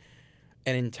carry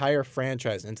an entire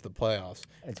franchise into the playoffs.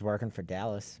 It's working for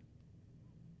Dallas.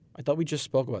 I thought we just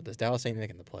spoke about this. Dallas ain't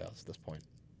making the playoffs at this point.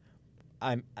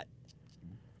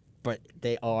 But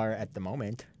they are at the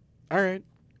moment. All right.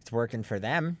 It's working for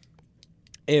them.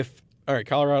 All right,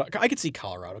 Colorado. I could see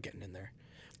Colorado getting in there.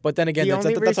 But then again, The that's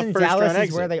only a reason first Dallas round is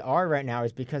exit. where they are right now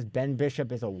is because Ben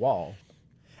Bishop is a wall.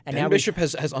 And Ben now Bishop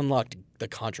has unlocked the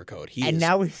Contra code.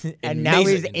 now he's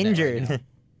injured. Right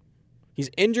he's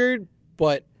injured,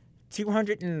 but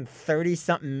 230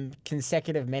 something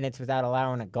consecutive minutes without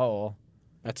allowing a goal.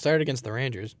 that started against the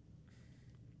Rangers.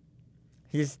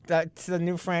 That's the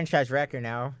new franchise record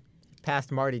now,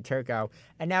 past Marty Turco,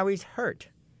 and now he's hurt.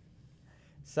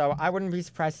 So I wouldn't be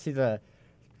surprised to see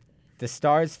the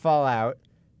Stars fall out,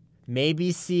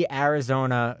 maybe see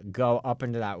Arizona go up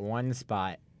into that one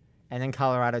spot, and then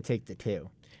Colorado take the 2.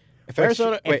 If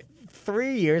Arizona, wait,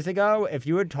 3 years ago, if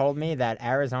you had told me that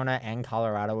Arizona and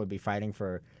Colorado would be fighting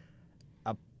for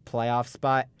a playoff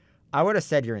spot, I would have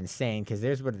said you're insane because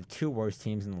those were the 2 worst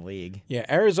teams in the league. yeah,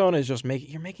 Arizona is just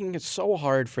you're making it so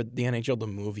hard for the NHL to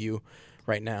move you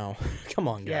right now. Come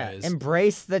on, guys.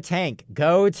 Embrace the tank.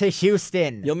 Go to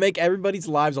Houston. You'll make everybody's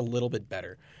lives a little bit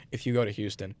better if you go to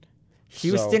Houston.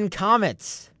 Houston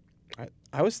Comets.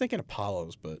 I was thinking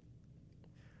Apollos, but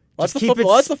that's Just keep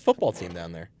that's the football team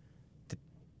down there.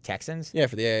 Texans? Yeah,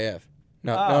 for the AAF.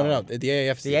 No. The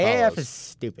AAF is The the AAF Apollos. is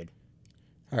stupid.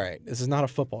 All right, this is not a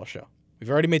football show. We've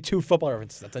already made 2 football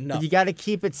references. That's enough. You got to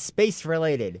keep it space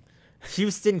related.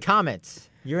 Houston Comets.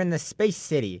 You're in the space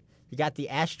city. You got the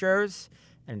Astros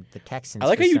and the Texans. I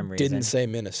like for how you some reason. didn't say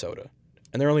Minnesota,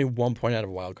 and they're only 1 point out of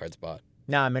a wild card spot.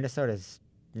 No, Minnesota's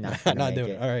not gonna Not make doing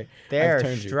it. it. All right, They're I've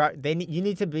turned you. you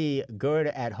need to be good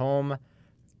at home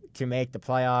to make the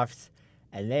playoffs,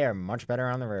 and they are much better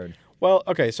on the road. Well,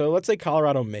 okay, so let's say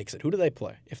Colorado makes it. Who do they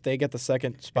play? If they get the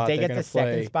second spot, If they they're get going the to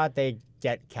play. second spot, they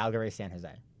get Calgary, San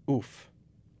Jose. Oof.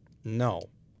 No,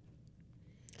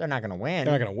 They're not going to win.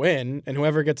 they're not going to win. And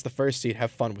whoever gets the first seed, have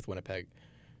fun with Winnipeg.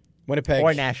 Winnipeg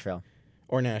Or Nashville.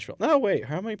 Or Nashville. No, wait.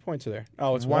 How many points are there?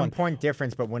 Oh, it's 1 point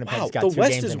difference, but Winnipeg's Wow, got the 2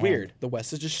 West games is in weird. hand. The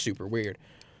West is just super weird.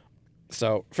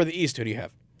 So for the East, who do you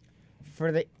have?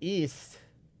 For the East,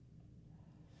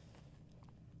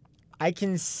 I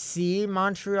can see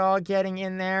Montreal getting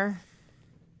in there,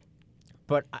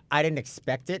 but I didn't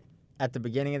expect it at the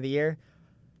beginning of the year.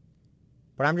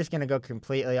 But I'm just going to go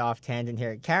completely off tangent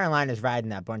here. Carolina's riding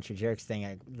that bunch of jerks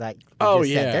thing. Like you Oh,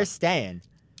 just said. yeah. They're staying.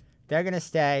 They're going to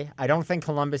stay. I don't think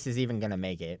Columbus is even going to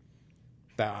make it.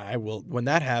 I will. When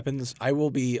that happens, I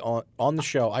will be on the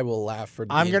show. I will laugh for.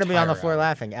 I'm going to be on the entire floor hour.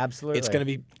 laughing. Absolutely. It's going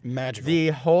to be magical. The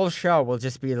whole show will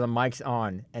just be the mics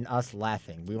on and us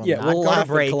laughing. We will not we'll go laugh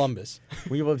to break. at Columbus.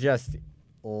 We will just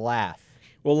laugh.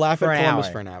 We'll laugh For at an Columbus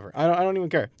hour. for an hour. I don't even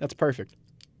care. That's perfect.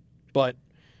 But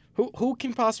who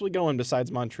can possibly go in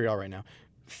besides Montreal right now?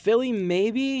 Philly,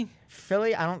 maybe.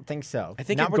 Philly, I don't think so. I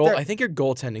think Not your with goal. their- I think your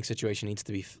goaltending situation needs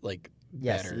to be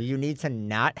yes, better. you need to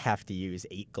not have to use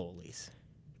 8 goalies.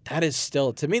 That is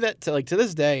still to me to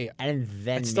this day. And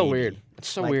then It's still maybe. weird. It's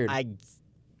so Like, weird.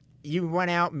 You went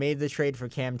out, made the trade for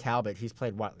Cam Talbot. He's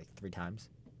played, 3 times?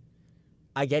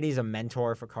 I get he's a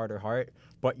mentor for Carter Hart,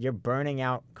 but you're burning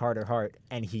out Carter Hart,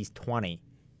 and he's 20.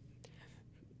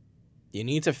 You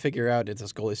need to figure out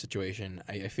this goalie situation.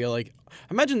 I feel like,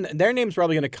 imagine their name's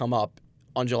probably going to come up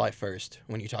on July 1st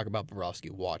when you talk about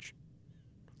Bobrovsky. Watch.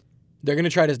 They're going to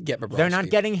try to get Bobrovsky. They're not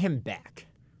getting him back.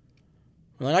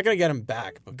 Well, they're not going to get him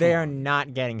back. But They are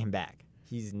not getting him back.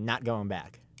 He's not going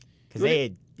back.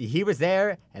 Because he was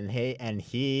there, and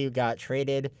he got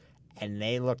traded, and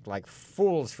they looked like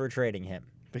fools for trading him.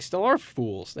 They still are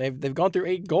fools. They've gone through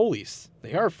 8 goalies.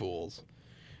 They are fools.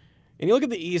 And you look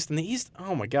at the East, and the East,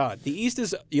 oh my God. The East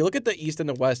is, you look at the East and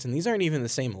the West, and these aren't even the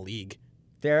same league.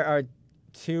 There are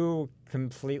two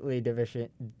completely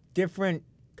different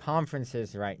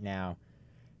conferences right now,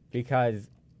 because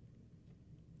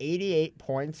 88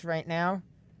 points right now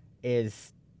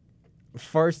is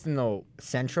first in the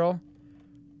Central,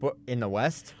 but in the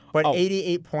West. But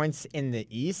 88 points in the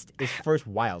East is first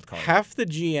wild card. Half the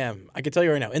GM, I can tell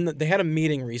you right now, they had a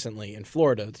meeting recently in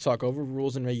Florida to talk over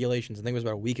rules and regulations. I think it was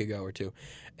about a week ago or two.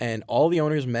 And all the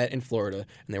owners met in Florida,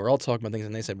 and they were all talking about things,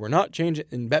 and they said, we're not changing.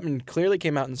 And Bettman clearly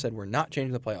came out and said, we're not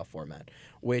changing the playoff format,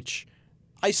 which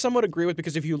I somewhat agree with,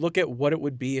 because if you look at what it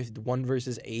would be if 1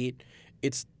 versus 8,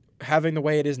 it's having the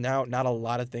way it is now, not a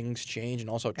lot of things change, and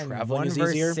also traveling is 1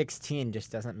 easier. versus 16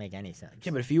 just doesn't make any sense.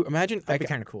 Yeah, but if you imagine, That'd be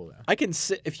kind of cool though. I can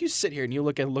sit if you sit here and you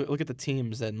look at the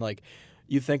teams, and like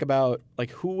you think about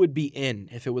like who would be in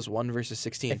if it was 1 versus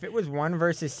 16. If it was 1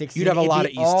 versus 16, you'd have a lot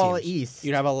of East all teams. East.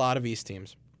 You'd have a lot of East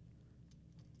teams,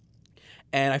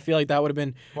 and I feel like that would have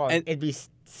been. Well, and, it'd be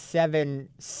 7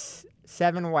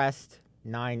 West,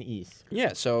 9 East.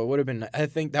 Yeah, so it would have been. I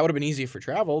think that would have been easy for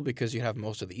travel because you'd have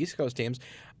most of the East Coast teams.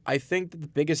 I think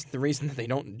that the reason that they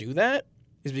don't do that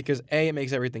is because A, it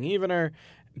makes everything evener.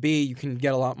 B, you can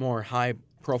get a lot more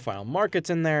high-profile markets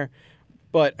in there.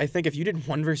 But I think if you did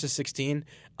 1 versus 16,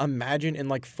 imagine in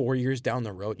like 4 years down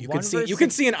the road, you can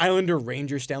see an Islander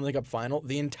Rangers Stanley Cup final.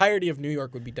 The entirety of New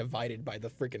York would be divided by the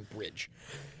freaking bridge.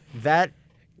 That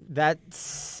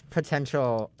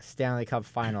potential Stanley Cup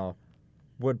final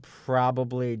would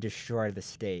probably destroy the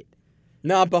state.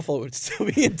 Nah, Buffalo would still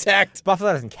be intact.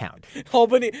 Buffalo doesn't count.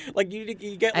 Albany, like you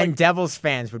get like And Devils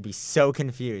fans would be so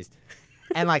confused.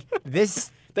 And like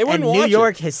this, They wouldn't and New watch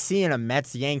York it. has seen a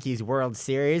Mets-Yankees World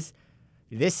Series.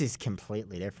 This is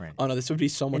completely different. Oh no, this would be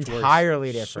so much worse.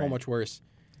 Entirely So different. much worse.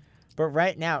 But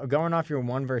right now, going off your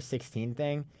 1 versus 16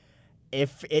 thing,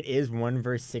 if it is 1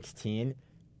 versus 16,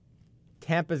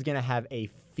 Tampa's going to have a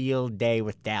field day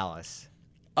with Dallas.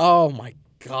 Oh my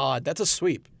God, that's a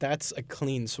sweep. That's a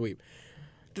clean sweep.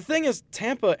 The thing is,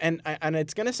 Tampa, and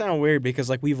it's gonna sound weird because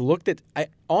like we've looked at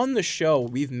on the show,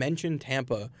 we've mentioned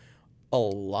Tampa a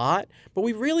lot, but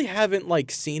we really haven't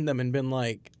like seen them and been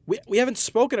like we haven't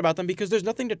spoken about them because there's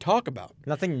nothing to talk about.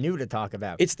 Nothing new to talk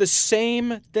about. It's the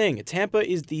same thing. Tampa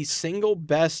is the single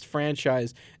best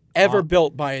franchise ever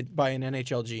built by an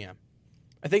NHL GM.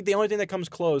 I think the only thing that comes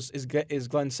close is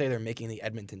Glenn Sather making the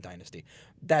Edmonton dynasty.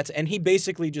 And he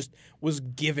basically just was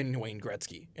given Wayne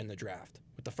Gretzky in the draft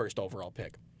with the first overall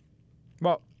pick.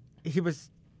 Well, he was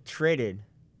traded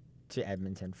to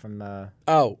Edmonton from it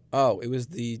was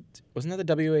wasn't that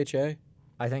the WHA?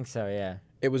 I think so, yeah.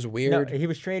 It was No, weird. he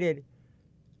was traded.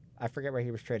 I forget where he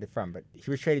was traded from, but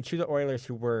he was traded to the Oilers,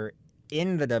 who were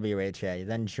in the WHA,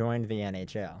 then joined the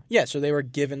NHL. Yeah, so they were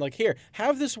given like, here,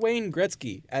 have this Wayne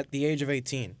Gretzky at the age of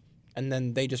 18, and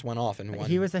then they just went off and won.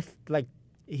 He was a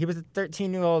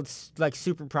 13-year-old like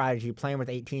super prodigy playing with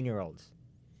 18-year-olds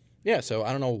Yeah, so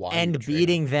I don't know why. and you would trade him.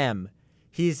 beating them.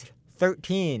 He's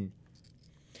 13.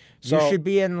 So You should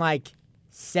be in like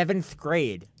 7th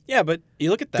grade. yeah, but you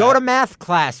look at that. Go to math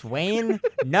class, Wayne.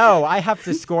 No, I have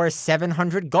to score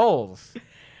 700 goals.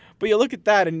 But you look at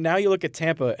that, and now you look at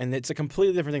Tampa, and it's a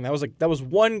completely different thing. That was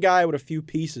one guy with a few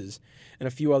pieces and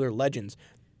a few other legends.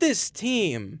 This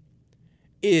team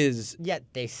is Yet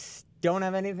they don't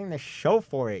have anything to show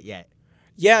for it yet.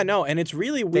 yeah, no, and it's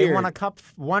really They weird. won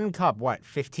one cup, what,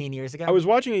 15 years ago? I was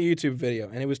watching a YouTube video,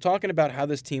 and it was talking about how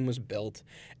this team was built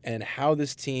and how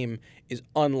this team is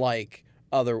unlike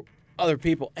other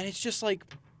people, and it's just like,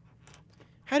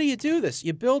 how do you do this?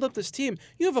 You build up this team.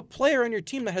 You have a player on your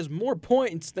team that has more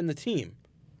points than the team.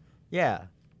 Yeah.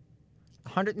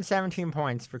 117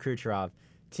 points for Kucherov.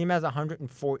 Team has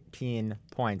 114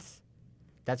 points.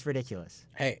 That's ridiculous.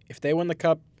 Hey, if they win the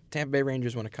cup, Tampa Bay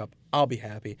Rangers win a cup, I'll be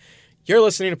happy. You're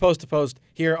listening to Post to Post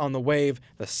here on The Wave,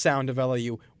 the sound of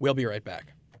LAU. We'll be right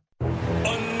back.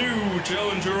 A new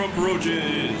challenger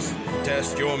approaches.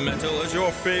 Test your mettle as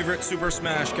your favorite Super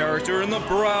Smash character in the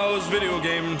Browse video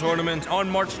game tournament on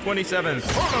March 27th.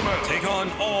 Take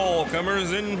on all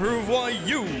comers and prove why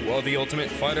you are the ultimate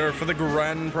fighter for the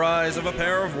grand prize of a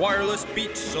pair of wireless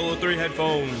Beats Solo 3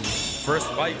 headphones.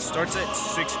 First fight starts at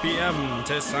 6 p.m.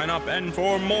 To sign up and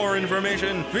for more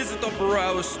information, visit the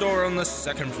Browse store on the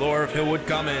second floor of Hillwood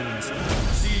Commons.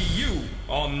 See you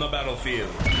on the battlefield.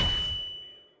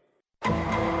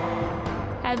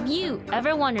 Have you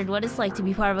ever wondered what it's like to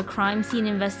be part of a crime scene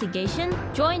investigation?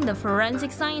 Join the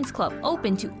Forensic Science Club,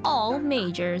 open to all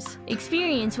majors.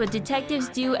 Experience what detectives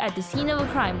do at the scene of a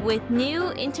crime with new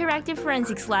interactive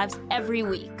forensics labs every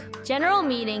week. General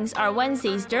meetings are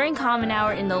Wednesdays during Common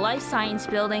Hour in the Life Science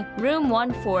Building, room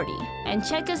 140. And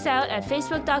check us out at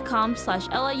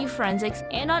facebook.com/LIU Forensics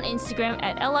and on Instagram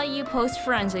at LIU Post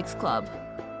Forensics Club.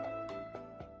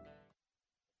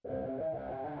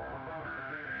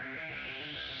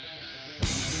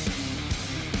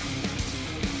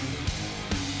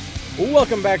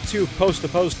 Welcome back to Post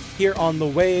here on The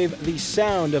Wave, the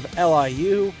sound of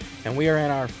LIU, and we are in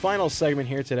our final segment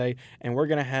here today, and we're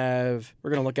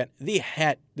gonna look at the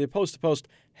Post to Post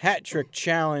Hat Trick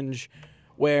Challenge,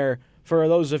 where for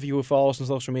those of you who follow us on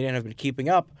social media and have been keeping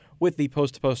up with the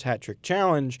Post to Post Hat Trick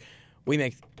Challenge, we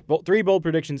make 3 bold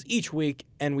predictions each week,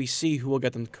 and we see who will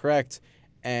get them correct.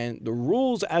 And the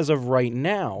rules as of right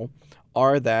now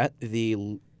are that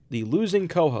the losing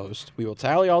co-host, we will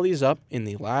tally all these up in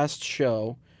the last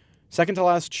show, second to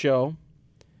last show,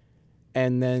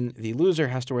 and then the loser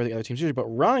has to wear the other team's jersey. But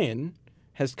Ryan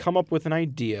has come up with an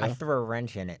idea. I threw a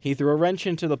wrench in it. He threw a wrench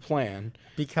into the plan.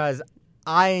 Because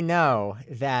I know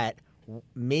that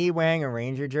me wearing a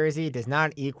Ranger jersey does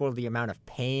not equal the amount of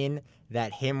pain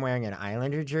that him wearing an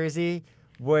Islander jersey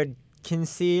would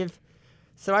conceive.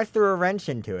 So I threw a wrench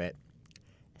into it.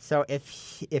 So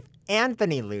if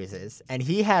Anthony loses, and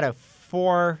he had a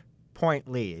 4-point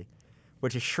lead,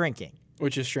 which is shrinking.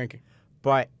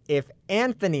 But if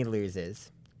Anthony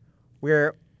loses,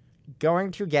 we're going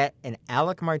to get an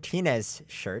Alec Martinez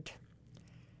shirt,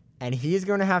 and he's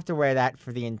going to have to wear that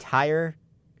for the entire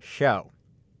show.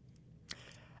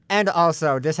 And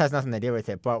also, this has nothing to do with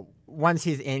it, but once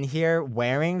he's in here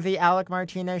wearing the Alec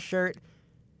Martinez shirt,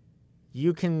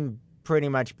 you can pretty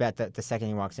much bet that the second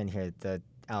he walks in here, the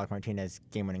Alec Martinez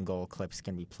game-winning goal clips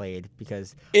can be played,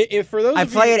 because I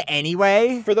play it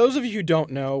anyway. For those of you who don't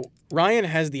know, Ryan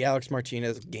has the Alex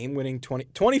Martinez game-winning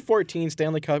 2014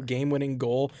 Stanley Cup game-winning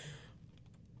goal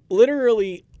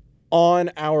literally on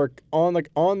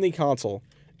the console,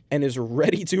 and is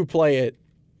ready to play it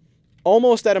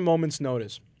almost at a moment's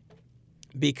notice,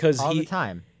 because all the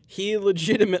time. He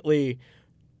legitimately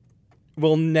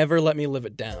will never let me live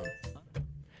it down.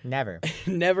 Never.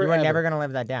 Never. You are never going to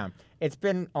live that down. It's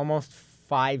been almost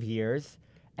 5 years,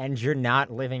 and you're not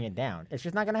living it down. It's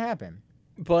just not going to happen.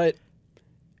 But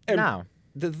now,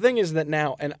 the thing is that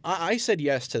now, and I said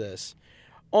yes to this,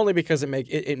 only because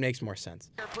it makes more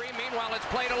sense. Meanwhile, it's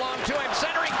played along to him.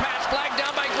 Centering pass, flagged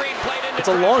down by Green. Played into it's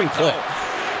a long clip.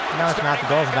 No, it's not. The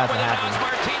goal's about to happen.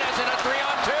 Martinez in a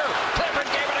 3-on-2. Clifford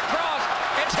gave it across.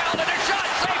 It's held in a shot.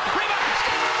 Safe. Rebound.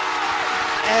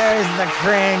 There's the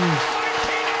cringe.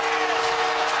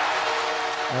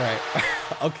 All right.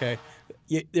 Okay.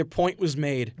 Their point was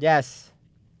made. Yes.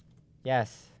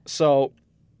 So,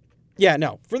 yeah,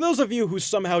 no. For those of you who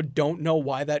somehow don't know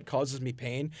why that causes me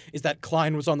pain, is that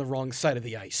Klein was on the wrong side of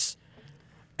the ice.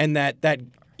 And that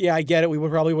I get it. We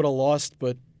probably would have lost,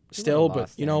 but still.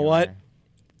 But you know what?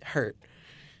 Hurt.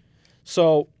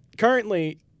 So,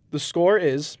 currently, the score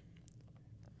is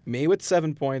me with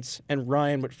 7 points and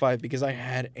Ryan with 5, because I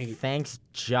had 8. Thanks,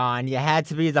 John. You had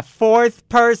to be the 4th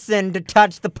person to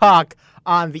touch the puck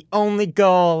on the only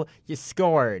goal you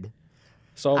scored.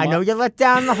 So I know you let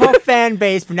down the whole fan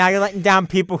base, but now you're letting down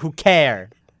people who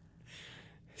care.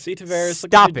 See, Tavares,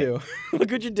 Stop look what you do.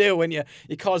 Look what you do when you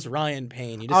cause Ryan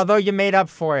pain. Although you made up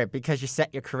for it because you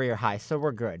set your career high, so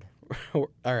we're good. All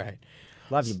right.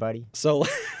 Love you, buddy. So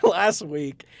last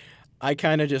week,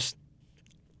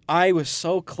 I was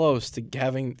so close to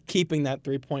keeping that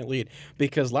 3-point lead,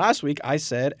 because last week I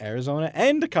said Arizona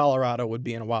and Colorado would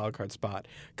be in a wild card spot.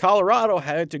 Colorado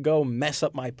had to go mess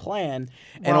up my plan,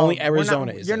 and only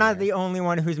Arizona is. You're not the only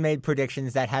one who's made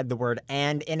predictions that had the word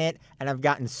 "and" in it, and I've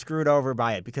gotten screwed over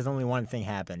by it because only one thing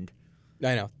happened.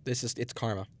 I know. It's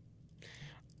karma.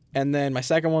 And then my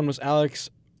second one was Alex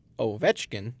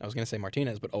Ovechkin. I was going to say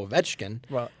Martinez, but Ovechkin.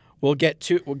 Well,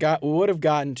 would have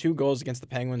gotten 2 goals against the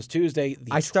Penguins Tuesday.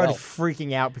 I started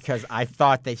freaking out because I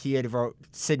thought that he had wrote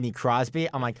Sidney Crosby.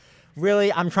 I'm like,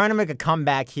 really, I'm trying to make a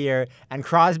comeback here. And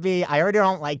Crosby, I already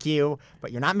don't like you,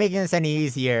 but you're not making this any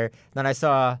easier. Then I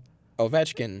saw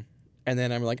Ovechkin, and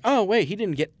then I'm like, oh wait, he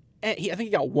didn't get. I think he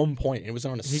got 1 point. And it was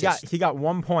on assist. he got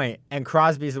 1 point, and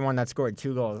Crosby's the one that scored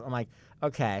 2 goals. I'm like,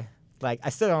 okay, like I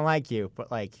still don't like you,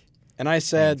 but like. And I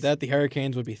said that the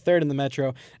Hurricanes would be third in the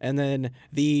Metro, and then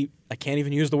I can't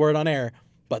even use the word on air,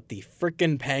 but the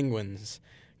frickin' Penguins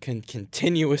can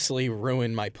continuously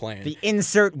ruin my plan. The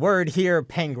insert word here,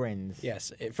 Penguins.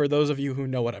 Yes, for those of you who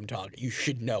know what I'm talking, you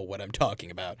should know what I'm talking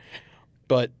about.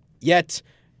 But yet,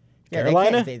 Yeah,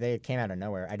 Carolina, they came out of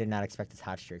nowhere. I did not expect this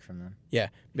hot streak from them. yeah,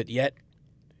 but yet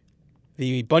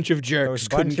the bunch of jerks Those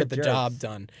couldn't bunch get of the jerks. job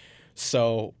done.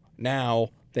 So now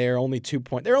they're only 2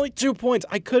 points. They're only 2 points.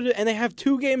 And they have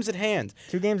 2 games at hand.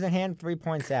 2 games in hand, 3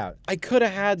 points out. I could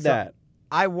have had that.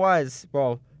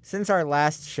 Since our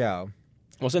last show,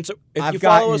 Well, since if I've you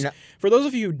follow gotten us, for those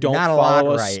of you who don't not a lot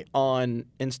follow us right. on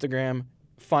Instagram,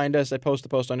 find us at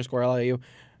post_LAU.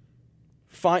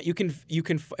 You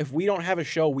can if we don't have a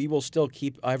show, we will still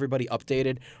keep everybody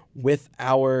updated with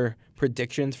our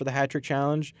predictions for the hat trick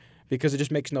challenge because it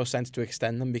just makes no sense to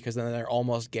extend them because then they're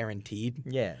almost guaranteed.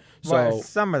 yeah. So-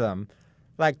 Some of them.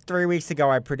 Like 3 weeks ago,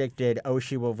 I predicted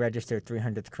Oshie will register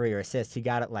 300th career assist. He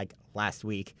got it like last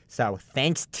week. So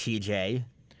thanks, TJ.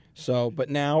 So, but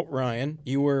now Ryan,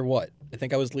 you were what? I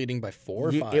think I was leading by 4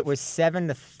 or 5. It was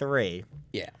 7-3.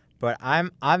 yeah. But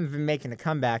I've been making a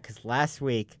comeback because last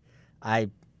week I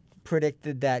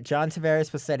predicted that John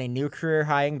Tavares will set a new career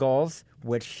high in goals,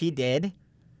 which he did.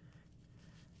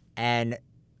 And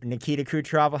Nikita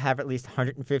Kucherov will have at least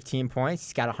 115 points.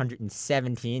 He's got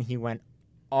 117. He went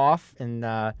off in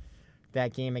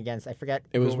that game against, I forget.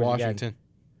 It was who against. Washington.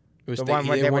 It was The one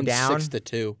where they they were won down?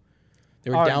 6-2. They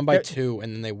were down by they're- 2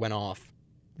 and then they went off.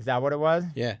 Is that what it was?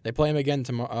 Yeah, they play him again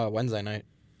tomorrow, Wednesday night.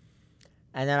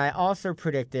 And then I also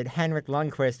predicted Henrik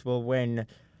Lundqvist will win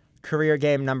career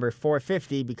game number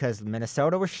 450 because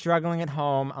Minnesota was struggling at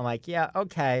home. I'm like, yeah,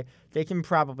 okay, they can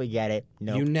probably get it.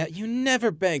 Nope. You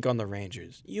never bank on the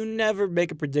Rangers. You never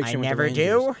make a I prediction with the never Rangers.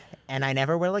 do, and I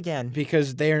never will again.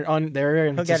 Because they're He'll get it in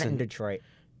inconsistent. Detroit.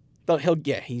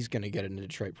 He's going to get it in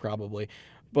Detroit probably.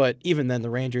 But even then, the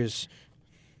Rangers,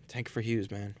 tank for Hughes,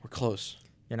 man. We're close.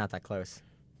 You're not that close.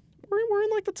 We're in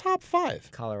like the top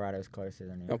 5. Colorado's closer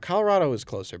than you. No, Colorado is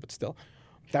closer, but still.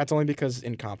 That's only because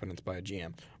incompetence by a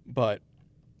GM. But,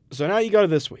 so now you go to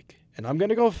this week. And I'm going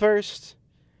to go first.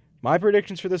 My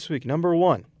predictions for this week. Number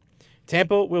 1,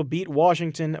 Tampa will beat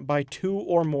Washington by 2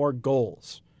 or more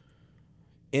goals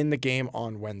in the game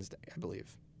on Wednesday, I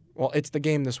believe. Well, it's the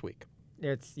game this week.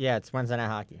 It's Wednesday Night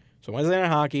Hockey. So Wednesday Night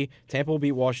Hockey, Tampa will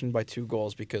beat Washington by 2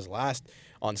 goals because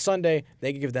on Sunday,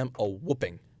 they could give them a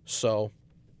whooping. So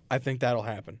I think that'll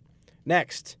happen.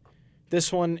 Next,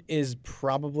 this one is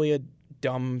probably a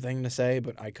dumb thing to say,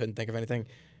 but I couldn't think of anything.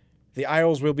 The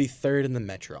Isles will be 3rd in the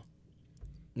Metro.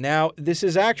 Now, this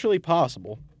is actually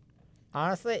possible.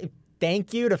 Honestly,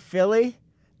 thank you to Philly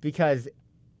because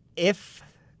if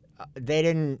they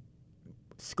didn't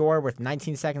score with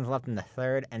 19 seconds left in the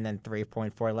third and then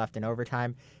 3.4 left in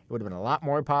overtime, it would have been a lot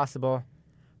more possible.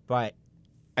 But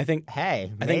I think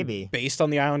hey, I maybe. think based on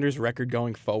the Islanders' record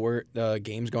going forward,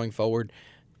 games going forward,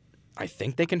 I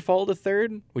think they can fall to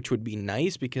 3rd, which would be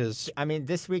nice because I mean,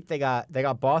 this week they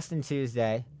got Boston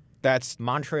Tuesday, those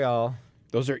Montreal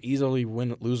are easily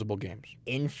losable games.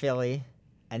 in Philly,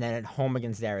 and then at home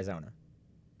against Arizona.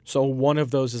 So one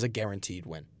of those is a guaranteed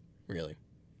win, really.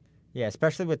 Yeah,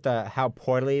 especially with how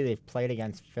poorly they've played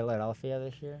against Philadelphia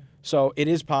this year. So it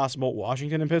is possible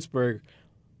Washington and Pittsburgh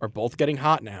are both getting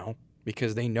hot now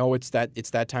because they know it's that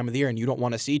time of the year, and you don't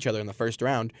want to see each other in the first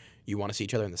round. You want to see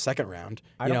each other in the second round.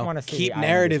 I don't want to see keep the Islanders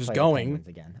narratives play the going. Penguins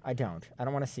again. I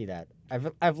don't want to see that.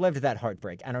 I've lived that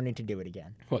heartbreak. I don't need to do it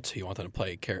again. What? So you want them to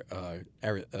play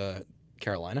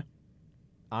Carolina?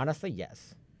 Honestly,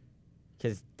 yes,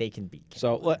 because they can beat.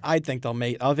 So I think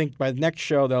I think by the next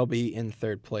show they'll be in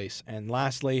 3rd place. And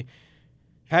lastly,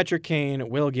 Patrick Kane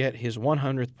will get his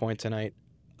 100th point tonight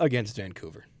against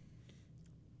Vancouver.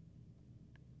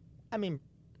 I mean,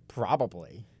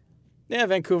 probably. Yeah,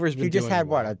 Vancouver's been. He just doing had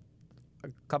well. a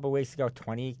couple weeks ago,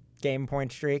 20 game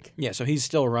point streak. Yeah, so he's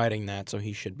still riding that, so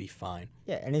he should be fine.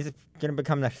 Yeah, and he's going to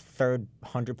become the 3rd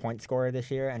 100-point scorer this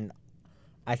year, and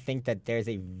I think that there's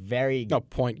a very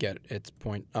Point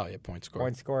score.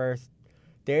 point scorers.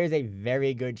 There's a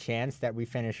very good chance that we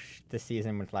finish the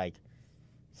season with like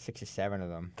 6 or 7 of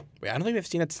them. Wait, I don't think they've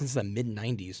seen that since the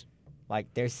mid-90s. Like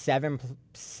there's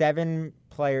seven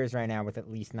players right now with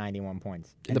at least 91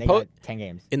 points, In and the they got 10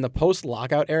 games. In the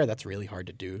post-lockout era, that's really hard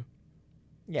to do.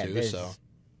 Yeah, too, there's- so.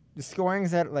 the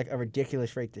scoring's at like a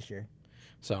ridiculous rate this year.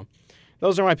 So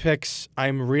those are my picks.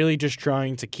 I'm really just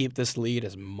trying to keep this lead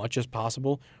as much as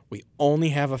possible. We only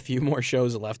have a few more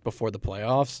shows left before the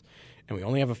playoffs, and we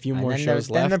only have a few more shows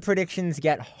left. Then the predictions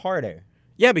get harder.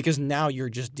 Yeah, because now you're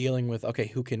just dealing with, okay,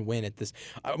 who can win at this.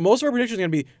 Most of our predictions are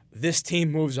going to be this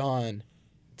team moves on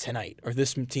tonight or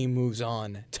this team moves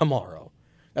on tomorrow.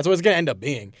 That's what it's going to end up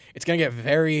being. It's going to get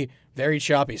very, very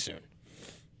choppy soon.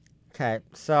 Okay,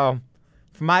 so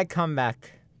for my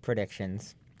comeback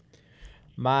predictions,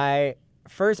 my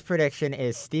first prediction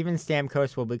is Steven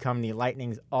Stamkos will become the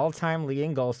Lightning's all-time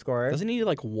leading goal scorer. Doesn't he need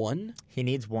like one? He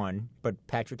needs one, but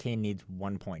Patrick Kane needs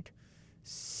 1 point.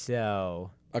 So...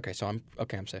 Okay, so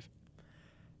I'm safe.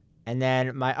 And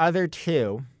then my other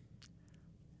two,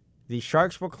 the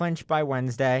Sharks will clinch by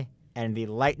Wednesday, and the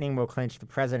Lightning will clinch the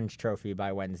President's Trophy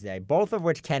by Wednesday, both of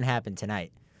which can happen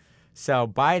tonight. So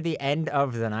by the end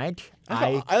of the night,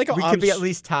 we could be at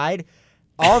least tied.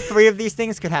 All three of these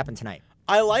things could happen tonight.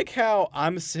 I like how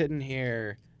I'm sitting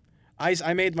here.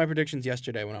 I made my predictions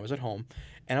yesterday when I was at home,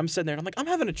 and I'm sitting there, and I'm like, I'm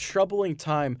having a troubling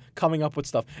time coming up with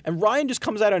stuff. And Ryan just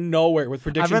comes out of nowhere with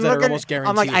predictions that are almost guaranteed.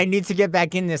 I'm like, I need to get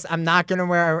back in this. I'm not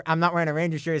wearing a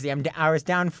Rangers jersey. I was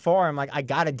down 4. I'm like, I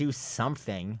got to do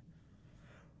something.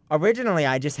 Originally,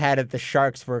 I just had it the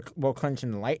Sharks will clinch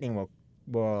and the Lightning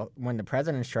will win the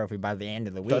President's Trophy by the end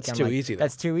of the week. That's too easy, though.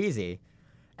 That's too easy.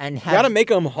 And you gotta make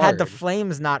them hard. Had the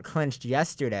Flames not clinched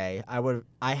yesterday,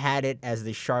 I had it as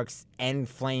the Sharks and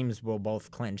Flames will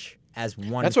both clinch as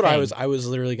one. That's what I was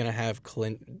literally gonna have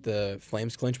the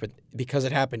Flames clinch, but because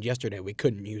it happened yesterday, we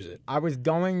couldn't use it. I was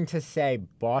going to say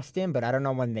Boston, but I don't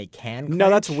know when they can clinch.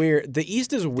 No, that's weird. The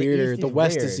East is weirder. The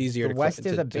West is easier. The West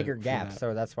is a bigger gap,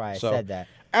 so that's why I said that.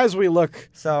 As we look,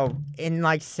 so in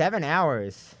like 7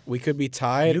 hours, we could be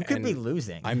tied. You could be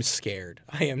losing. I'm scared.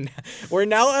 I am. We're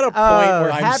now at a point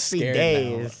where I'm scared.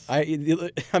 Days. Now.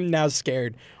 I'm now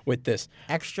scared with this.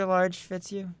 Extra large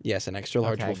fits you? Yes, an extra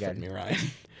large will fit me, Ryan.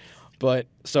 But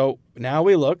so now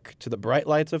we look to the bright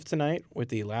lights of tonight with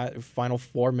the final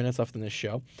 4 minutes left in this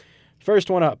show. First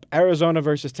one up: Arizona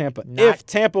versus Tampa. If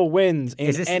Tampa wins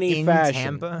in any fashion,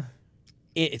 Tampa?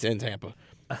 It's in Tampa.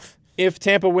 If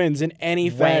Tampa wins in any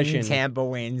fashion. When Tampa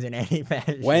wins in any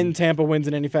fashion. When Tampa wins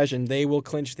in any fashion, they will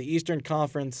clinch the Eastern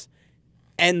Conference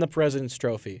and the President's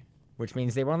Trophy. Which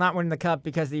means they will not win the Cup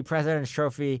because the President's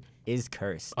Trophy is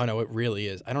cursed. Oh, no, it really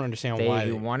is. I don't understand why.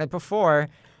 They won it before,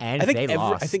 and they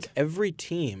lost. I think every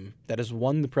team that has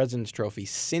won the President's Trophy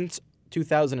since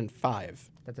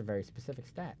 2005. That's a very specific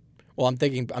stat. Well,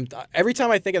 every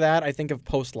time I think of that, I think of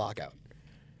post-lockout.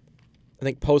 I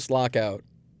think post-lockout,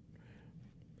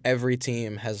 every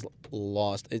team has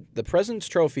lost. The President's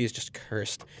Trophy is just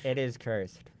cursed. It is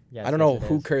cursed. Yes, I don't know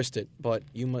who cursed it, but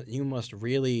you must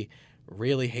really,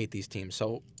 really hate these teams.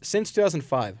 So since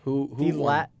 2005, who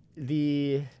won?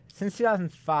 Since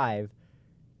 2005,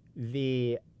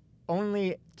 the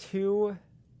only 2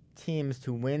 teams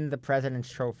to win the President's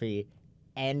Trophy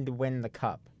and win the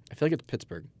Cup. I feel like it's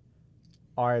Pittsburgh.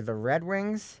 Are the Red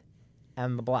Wings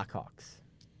and the Blackhawks.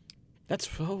 That's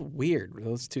so weird.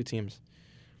 Those 2 teams.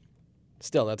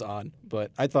 Still, that's odd.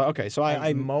 But I thought, okay, so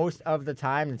I most of the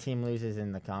time the team loses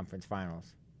in the conference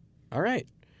finals. All right.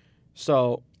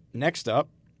 So next up,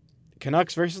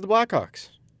 Canucks versus the Blackhawks.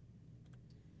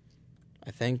 I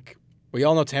think we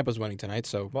all know Tampa's winning tonight.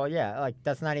 So well, yeah, like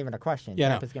that's not even a question. Yeah,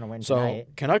 Tampa's going to win tonight.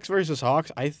 So Canucks versus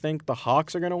Hawks. I think the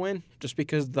Hawks are going to win just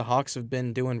because the Hawks have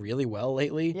been doing really well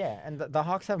lately. Yeah, and the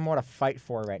Hawks have more to fight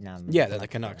for right now. Than the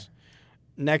Canucks.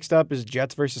 Next up is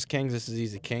Jets versus Kings. This is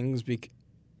easy. Kings?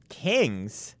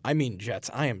 I mean Jets.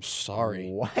 I am sorry.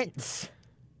 What?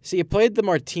 See, you played the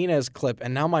Martinez clip,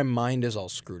 and now my mind is all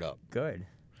screwed up. Good.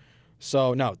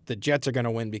 So no, the Jets are going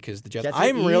to win because the Jets.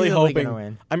 I'm really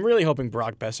hoping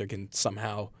Brock Besser can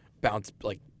somehow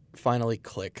finally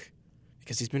click,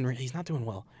 because he's not doing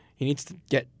well. He needs to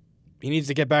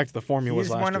get back to the form he was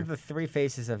last year. He's one of the 3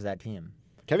 faces of that team.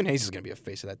 Kevin Hayes is going to be a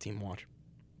face of that team. Watch.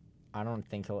 I don't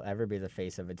think he'll ever be the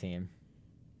face of a team.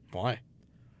 Why?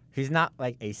 He's not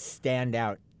like a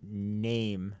standout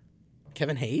name.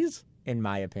 Kevin Hayes? In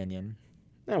my opinion.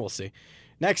 We'll see.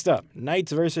 Next up,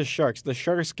 Knights versus Sharks. The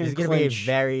Sharks can clinch. It's going to be a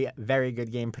very, very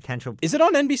good game. Potential. Is it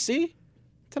on NBC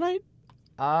tonight?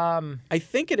 I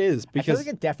think it is. Because I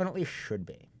feel like it definitely should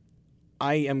be.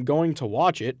 I am going to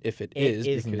watch it if it is.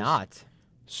 It is not.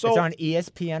 So it's on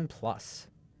ESPN Plus.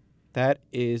 That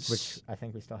is. Which I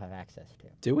think we still have access to.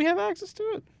 Do we have access to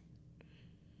it?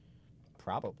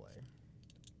 Probably.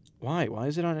 Why? Why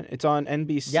is it on? It's on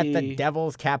NBC. Yet the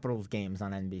Devils Capitals games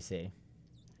on NBC.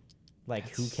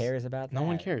 Who cares about that? No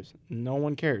one cares. No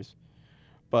one cares.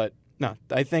 But no,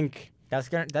 I think that's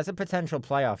a potential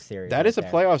playoff series. That is a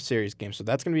playoff series game, so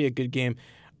that's gonna be a good game.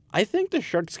 I think the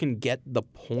Sharks can get the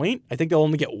point. I think they'll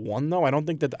only get one, though. I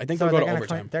think So they'll go to gonna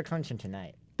overtime. They're clinching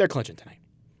tonight. They're clinching tonight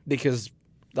because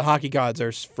the hockey gods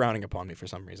are frowning upon me for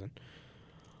some reason.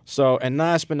 So, and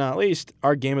last but not least,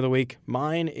 our game of the week.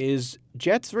 Mine is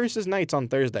Jets versus Knights on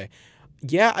Thursday.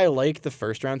 Yeah, I like the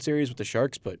first round series with the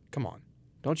Sharks, but come on.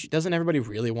 Doesn't everybody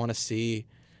really want to see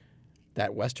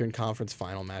that Western Conference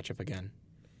final matchup again?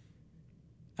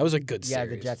 That was a good series.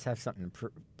 Yeah, the Jets have something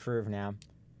to prove now.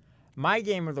 My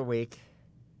game of the week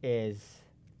is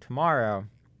tomorrow,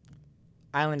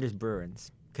 Islanders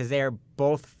Bruins, because they are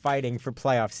both fighting for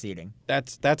playoff seeding.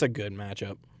 That's a good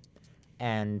matchup.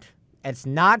 And it's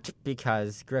not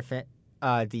because Griffin,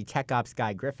 the tech ops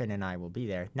guy Griffin and I will be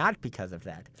there. Not because of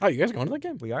that. Oh, you guys are going to that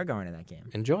game? We are going to that game.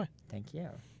 Enjoy. Thank you.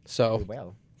 So, We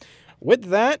will. with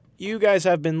that, you guys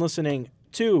have been listening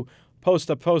to Post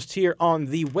to Post here on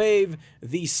The Wave,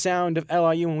 the sound of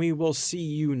LIU, and we will see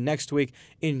you next week.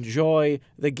 Enjoy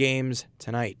the games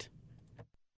tonight.